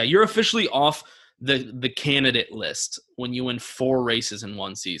 Yeah, you're officially off the candidate list when you win 4 races in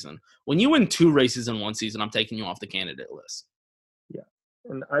one season. When you win 2 races in one season, I'm taking you off the candidate list. Yeah,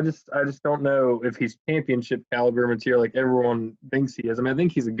 and I just don't know if he's championship caliber material like everyone thinks he is. I mean, I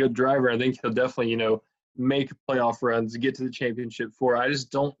think he's a good driver. I think he'll definitely, make playoff runs, get to the championship 4. I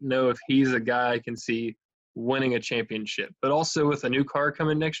just don't know if he's a guy I can see winning a championship. But also with a new car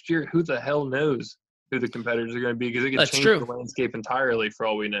coming next year, who the hell knows who the competitors are going to be because it could change the landscape entirely for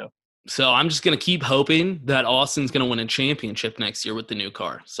all we know. So I'm just going to keep hoping that Austin's going to win a championship next year with the new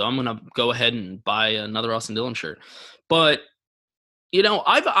car. So I'm going to go ahead and buy another Austin Dillon shirt. But,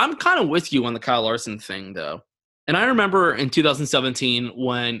 I'm kind of with you on the Kyle Larson thing, though. And I remember in 2017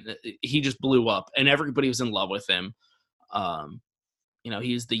 when he just blew up and everybody was in love with him.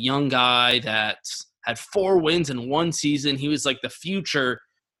 He's the young guy that had 4 wins in one season. He was like the future.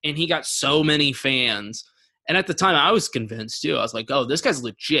 And he got so many fans. And at the time, I was convinced, too. I was like, oh, this guy's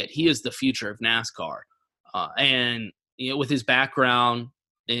legit. He is the future of NASCAR. With his background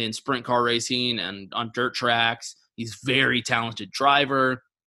in sprint car racing and on dirt tracks, he's a very talented driver.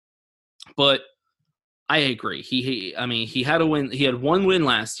 But I agree. He had a win. He had one win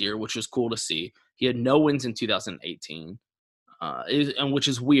last year, which was cool to see. He had no wins in 2018, and which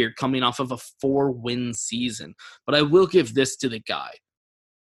is weird coming off of a 4-win season. But I will give this to the guy.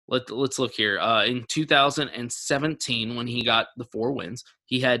 Let's look here. In 2017, when he got the 4 wins,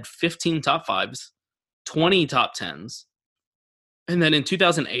 he had 15 top 5s, 20 top 10s. And then in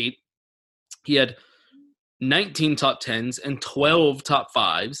 2008, he had 19 top 10s and 12 top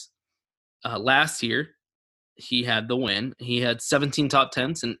 5s. Last year, he had the win. He had 17 top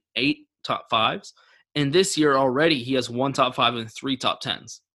 10s and 8 top 5s. And this year already, he has 1 top 5 and 3 top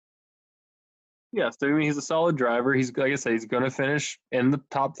 10s. Yeah, so I mean, he's a solid driver. He's, like I said, he's going to finish in the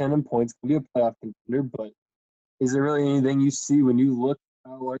top 10 in points. He'll be a playoff contender, but is there really anything you see when you look at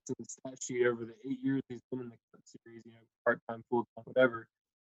Kyle Larson's stat sheet over the 8 years he's been in the Cup Series, part-time, full-time, whatever,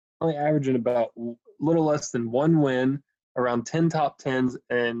 only averaging about a little less than 1 win, around 10 top 10s,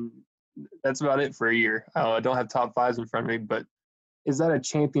 and that's about it for a year. I don't have top 5s in front of me, but is that a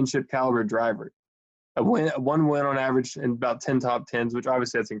championship caliber driver? One win on average and about 10 top 10s, which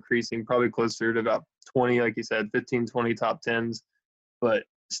obviously that's increasing, probably closer to about 20, like you said, 15, 20 top 10s, but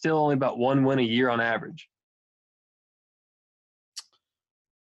still only about 1 win a year on average.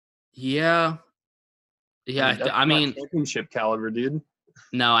 Yeah. I mean, championship caliber, dude.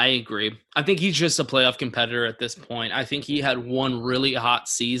 No, I agree. I think he's just a playoff competitor at this point. I think he had one really hot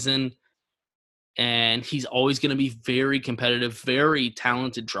season, and he's always going to be very competitive, very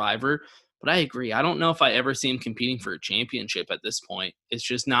talented driver. But I agree. I don't know if I ever see him competing for a championship at this point. It's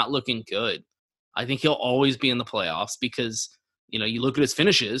just not looking good. I think he'll always be in the playoffs because, you look at his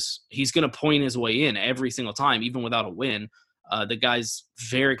finishes, he's going to point his way in every single time, even without a win. The guy's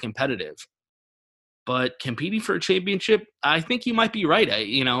very competitive. But competing for a championship, I think you might be right.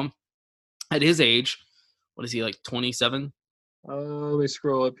 At his age, what is he, like 27? Let me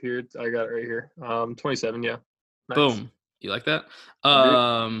scroll up here. I got it right here. 27, yeah. Nice. Boom. You like that?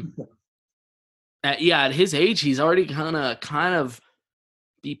 At his age, he's already kind of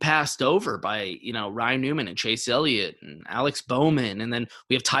be passed over by, Ryan Newman and Chase Elliott and Alex Bowman. And then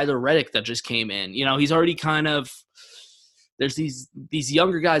we have Tyler Reddick that just came in. He's already there's these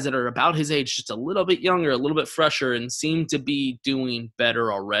younger guys that are about his age, just a little bit younger, a little bit fresher, and seem to be doing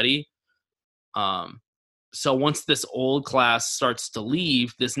better already. So once this old class starts to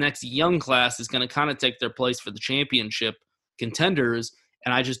leave, this next young class is going to kind of take their place for the championship contenders.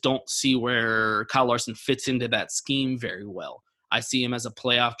 And I just don't see where Kyle Larson fits into that scheme very well. I see him as a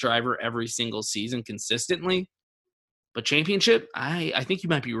playoff driver every single season consistently. But championship, I think you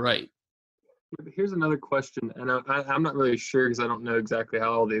might be right. Here's another question, and I'm not really sure because I don't know exactly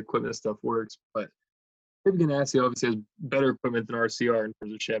how all the equipment stuff works, but Chip Ganassi obviously has better equipment than RCR in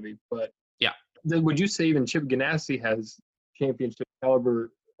terms of Chevy. But yeah, would you say even Chip Ganassi has championship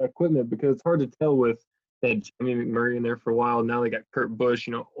caliber equipment? Because it's hard to tell with that Jimmy McMurray in there for a while. Now they got Kurt Busch,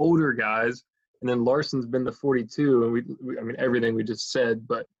 older guys, and then Larson's been the 42, and everything we just said.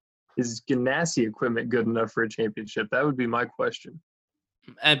 But is Ganassi equipment good enough for a championship? That would be my question.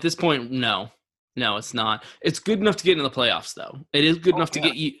 At this point, no. No, it's not. It's good enough to get in the playoffs, though. It is good enough to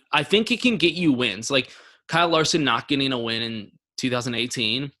get you. I think it can get you wins. Like Kyle Larson not getting a win in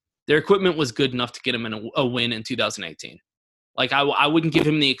 2018, their equipment was good enough to get him in a win in 2018. Like I wouldn't give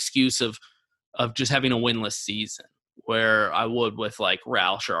him the excuse of just having a winless season where I would with like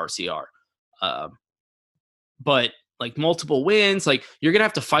Roush or RCR. But like multiple wins, like you're gonna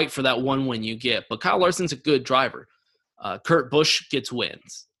have to fight for that one win you get. But Kyle Larson's a good driver. Kurt Busch gets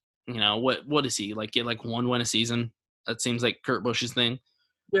wins. What is he like? Get like 1 win a season? That seems like Kurt Busch's thing.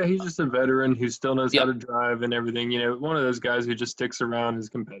 Yeah, he's just a veteran who still knows how to drive and everything. One of those guys who just sticks around is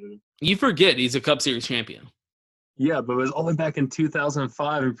competitive. You forget he's a Cup Series champion. Yeah, but it was all the way back in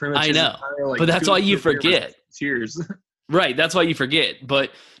 2005 and pretty much. I know, but that's why you forget. Cheers. Right, that's why you forget.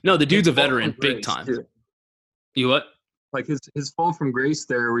 But no, the dude's a veteran, big time. Too. You what? Like his fall from grace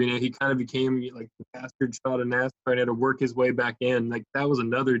there, where he kind of became like the bastard child of NASCAR and had to work his way back in. Like that was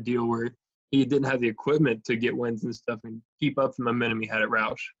another deal where he didn't have the equipment to get wins and stuff and keep up the momentum he had at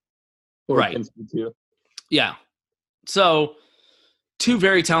Roush. Right. Yeah. So 2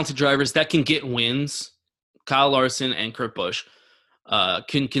 very talented drivers that can get wins, Kyle Larson and Kurt Busch,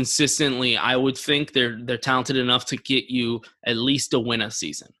 can consistently. I would think they're talented enough to get you at least a win a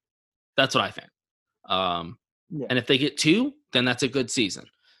season. That's what I think. And if they get 2, then that's a good season.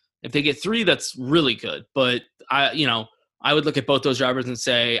 If they get 3, that's really good. But I would look at both those drivers and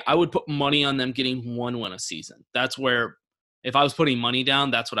say I would put money on them getting 1 win a season. That's where, if I was putting money down,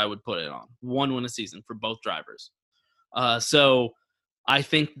 that's what I would put it on. 1 win a season for both drivers. So I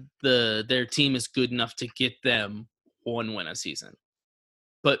think their team is good enough to get them 1 win a season,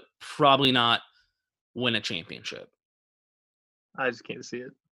 but probably not win a championship. I just can't see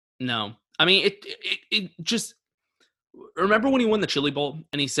it. No. I mean, it just – remember when he won the Chili Bowl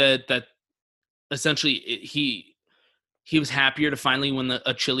and he said that essentially he was happier to finally win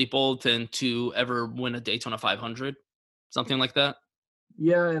a Chili Bowl than to ever win a Daytona 500? Something like that?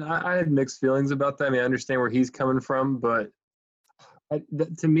 Yeah, and I had mixed feelings about that. I mean, I understand where he's coming from, but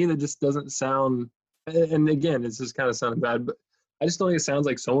to me, that just doesn't sound – and again, it's just kind of sounding bad, but I just don't think it sounds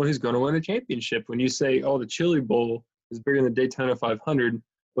like someone who's going to win a championship. When you say, oh, the Chili Bowl is bigger than the Daytona 500,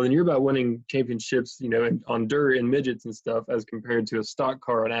 well, then you're about winning championships, you know, on dirt and midgets and stuff as compared to a stock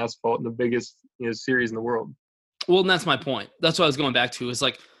car on asphalt in the biggest, you know, series in the world. Well, and that's my point. That's what I was going back to is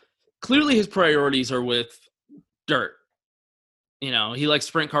like clearly his priorities are with dirt. You know, he likes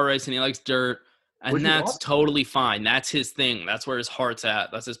sprint car racing, he likes dirt, and that's totally fine. That's his thing. That's where his heart's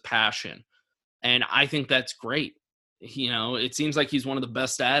at. That's his passion. And I think that's great. You know, it seems like he's one of the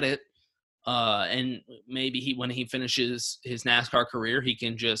best at it. And maybe when he finishes his NASCAR career, he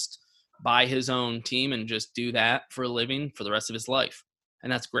can just buy his own team and just do that for a living for the rest of his life.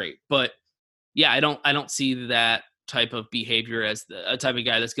 And that's great. But yeah, I don't see that type of behavior as a type of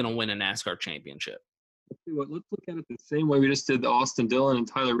guy that's going to win a NASCAR championship. Let's look at it the same way we just did the Austin Dillon and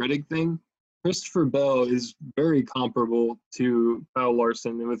Tyler Reddick thing. Christopher Bell is very comparable to Kyle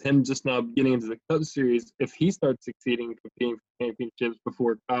Larson, and with him just now getting into the Cup Series, if he starts succeeding and competing for championships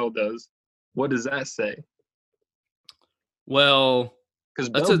before Kyle does, what does that say? Well, because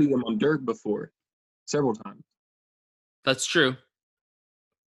Bell beat him on dirt before, several times. That's true.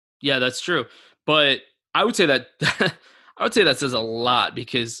 Yeah, that's true. But I would say that that says a lot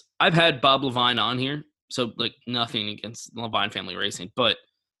because I've had Bob Levine on here, so like nothing against Levine Family Racing, but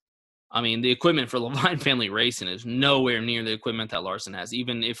I mean the equipment for Levine Family Racing is nowhere near the equipment that Larson has,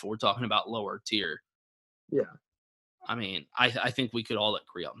 even if we're talking about lower tier. Yeah. I mean, I think we could all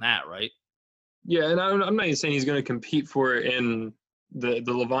agree on that, right? Yeah, and I'm not even saying he's going to compete for it in the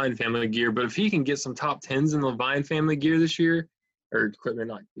Levine Family gear, but if he can get some top 10s in Levine Family gear this year, or equipment,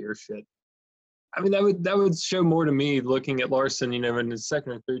 not gear, shit. I mean, that would show more to me looking at Larson, you know, in his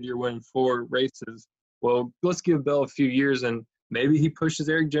second or third year winning 4 races. Well, let's give Bell a few years, and maybe he pushes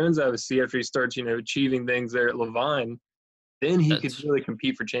Eric Jones out of his seat after he starts, you know, achieving things there at Levine. Then he could really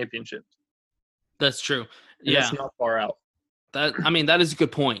compete for championships. That's true. And that's not far out. That is a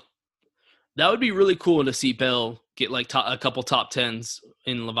good point. That would be really cool to see Bell get like a couple top 10s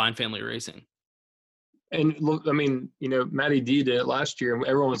in Levine Family Racing. And look, I mean, you know, Matty D did it last year, and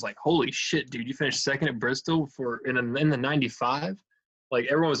everyone was like, "Holy shit, dude! You finished second at Bristol in the 95." Like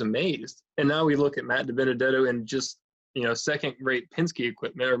everyone was amazed. And now we look at Matt DiBenedetto and just, you know, second-rate Penske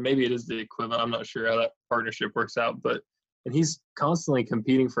equipment, or maybe it is the equivalent. I'm not sure how that partnership works out, and he's constantly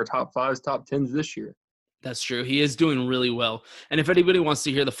competing for top 5s, top 10s this year. That's true. He is doing really well. And if anybody wants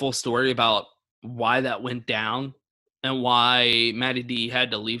to hear the full story about why that went down and why Matty D had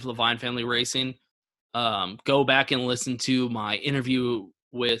to leave Levine Family Racing, go back and listen to my interview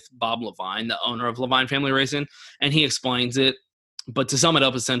with Bob Levine, the owner of Levine Family Racing, and he explains it. But to sum it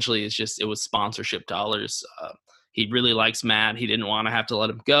up, essentially, it was sponsorship dollars. He really likes Matt. He didn't want to have to let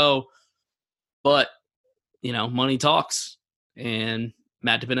him go. But, you know, money talks, and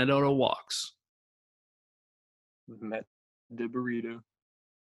Matt DiBenedetto walks. Matt DiBurrito.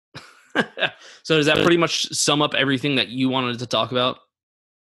 So does that pretty much sum up everything that you wanted to talk about?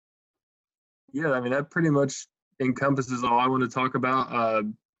 Yeah, I mean, that pretty much encompasses all I want to talk about.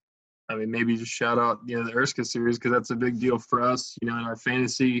 I mean, maybe just shout out, you know, the Erskine series because that's a big deal for us, you know, in our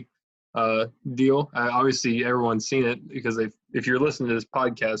fantasy deal. Obviously, everyone's seen it because if you're listening to this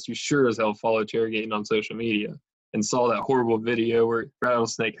podcast, you sure as hell follow Chairgating on social media and saw that horrible video where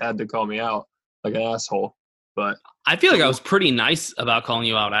Rattlesnake had to call me out like an asshole. But I feel like I was pretty nice about calling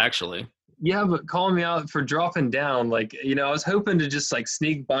you out, actually. Yeah, but calling me out for dropping down, like, you know, I was hoping to just like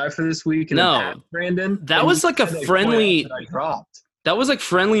sneak by for this week and no, Brandon. That was like a friendly. I dropped. That was like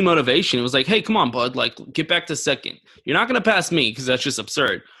friendly motivation. It was like, hey, come on, bud, like get back to second. You're not gonna pass me because that's just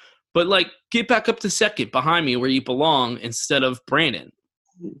absurd. But like, get back up to second behind me where you belong instead of Brandon.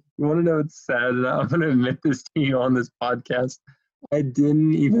 You want to know what's sad? And I'm gonna admit this to you on this podcast. I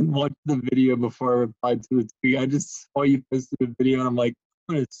didn't even watch the video before I replied to the tweet. I just saw you posted a video, and I'm like,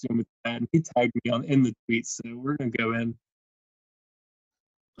 I'm going to assume it's that. And he tagged me in the tweet, so we're going to go in.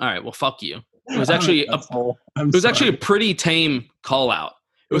 All right, well, fuck you. It was actually actually a pretty tame call-out.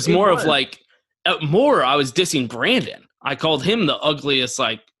 It was more of like, I was dissing Brandon. I called him the ugliest,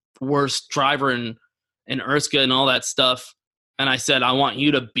 like, worst driver in Erskine and all that stuff. And I said, I want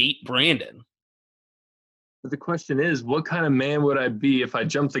you to beat Brandon. But the question is, what kind of man would I be if I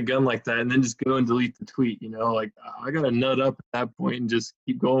jumped the gun like that and then just go and delete the tweet? You know, like I got to nut up at that point and just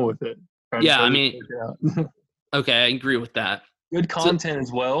keep going with it. Yeah, I mean, okay, I agree with that. Good content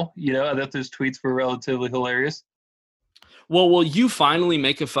as well. You know, I thought those tweets were relatively hilarious. Well, will you finally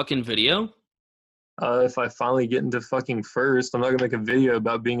make a fucking video? If I finally get into fucking first, I'm not gonna make a video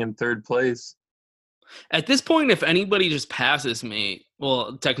about being in third place. At this point, if anybody just passes me,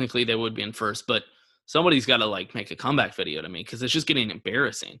 well, technically they would be in first, but somebody's got to like make a comeback video to me because it's just getting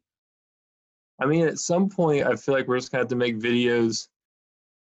embarrassing. I mean, at some point, I feel like we're just gonna have to make videos.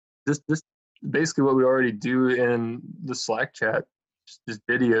 This basically what we already do in the Slack chat. Just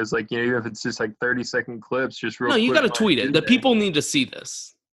videos, like, you know, even if it's just like 30-second clips, just real. No, you got to tweet it. The people need to see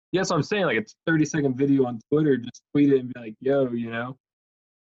this. Yes, I'm saying, like, it's a 30-second video on Twitter. Just tweet it and be like, yo, you know,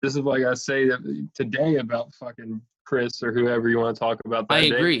 this is what I got to say today about fucking Chris or whoever you want to talk about that I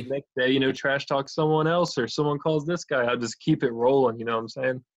day. agree. The next day, you know, trash talk someone else or someone calls this guy. I'll just keep it rolling, you know what I'm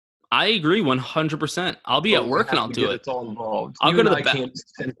saying? I agree 100%. I'll be at work and I'll do it. It's all involved. I'll go to the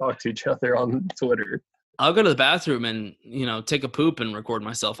can't talk to each other on Twitter. I'll go to the bathroom and, you know, take a poop and record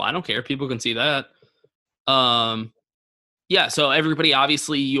myself. I don't care. People can see that. Yeah, so everybody,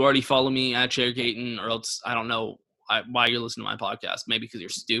 obviously, you already follow me at Chairgaten, or else I don't know why you're listening to my podcast. Maybe because you're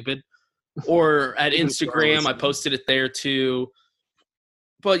stupid. Or at Instagram, I posted it there too.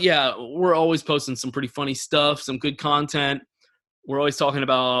 But yeah, we're always posting some pretty funny stuff, some good content. We're always talking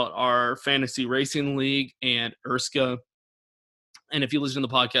about our fantasy racing league and Urska. And if you listen to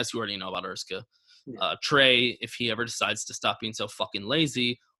the podcast, you already know about Urska. Trey, if he ever decides to stop being so fucking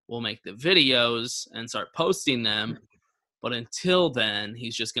lazy, will make the videos and start posting them. But until then,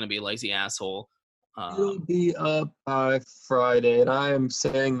 he's just going to be a lazy asshole. It'll be up by Friday, and I am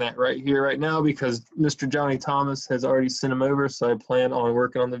saying that right here, right now, because Mr. Johnny Thomas has already sent him over, so I plan on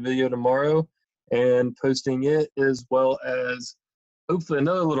working on the video tomorrow and posting it, as well as hopefully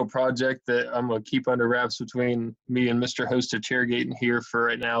another little project that I'm going to keep under wraps between me and Mr. Host of Chairgaten here for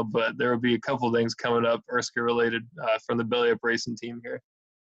right now, but there will be a couple things coming up Urska related from the Belly Up Racing team here.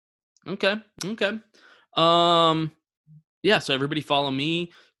 Okay. Yeah, so everybody follow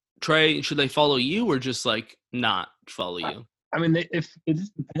me. Trey, should they follow you or just like not follow you? I mean, if it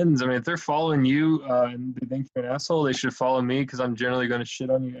just depends. I mean, if they're following you and they think you're an asshole, they should follow me because I'm generally going to shit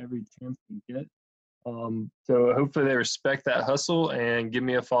on you every chance we get. So hopefully they respect that hustle and give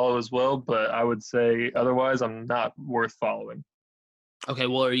me a follow as well. But I would say otherwise, I'm not worth following. Okay,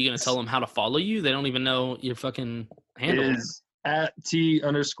 well, are you going to tell them how to follow you? They don't even know your fucking handle. It is at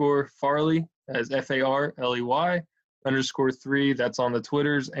 @T_Farley as FARLEY _3. That's on the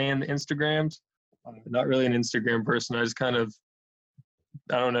Twitters and Instagrams. I'm not really an Instagram person. I just kind of,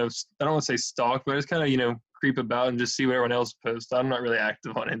 I don't know, I don't want to say stalk, but I just kind of, you know, creep about and just see what everyone else posts. I'm not really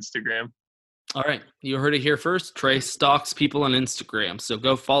active on Instagram. All right. You heard it here first. Trey stalks people on Instagram. So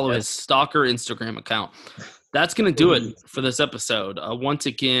go follow his stalker Instagram account. That's going to do it for this episode. Once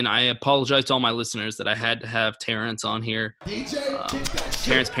again, I apologize to all my listeners that I had to have Terrence on here.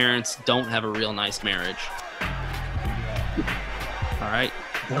 Terrence's parents don't have a real nice marriage. All right.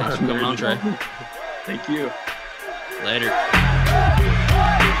 Thanks for coming on, Trey. Thank you. Later.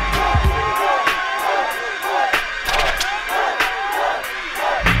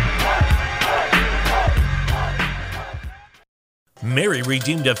 Mary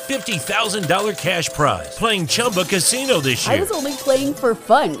redeemed a $50,000 cash prize playing Chumba Casino this year. I was only playing for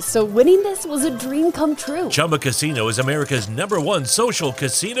fun, so winning this was a dream come true. Chumba Casino is America's #1 social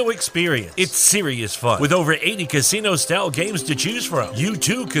casino experience. It's serious fun. With over 80 casino-style games to choose from, you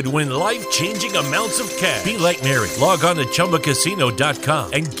too could win life-changing amounts of cash. Be like Mary. Log on to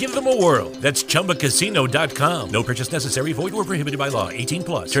ChumbaCasino.com and give them a whirl. That's ChumbaCasino.com. No purchase necessary. Void where prohibited by law.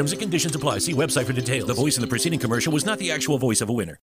 18+. Terms and conditions apply. See website for details. The voice in the preceding commercial was not the actual voice of a winner.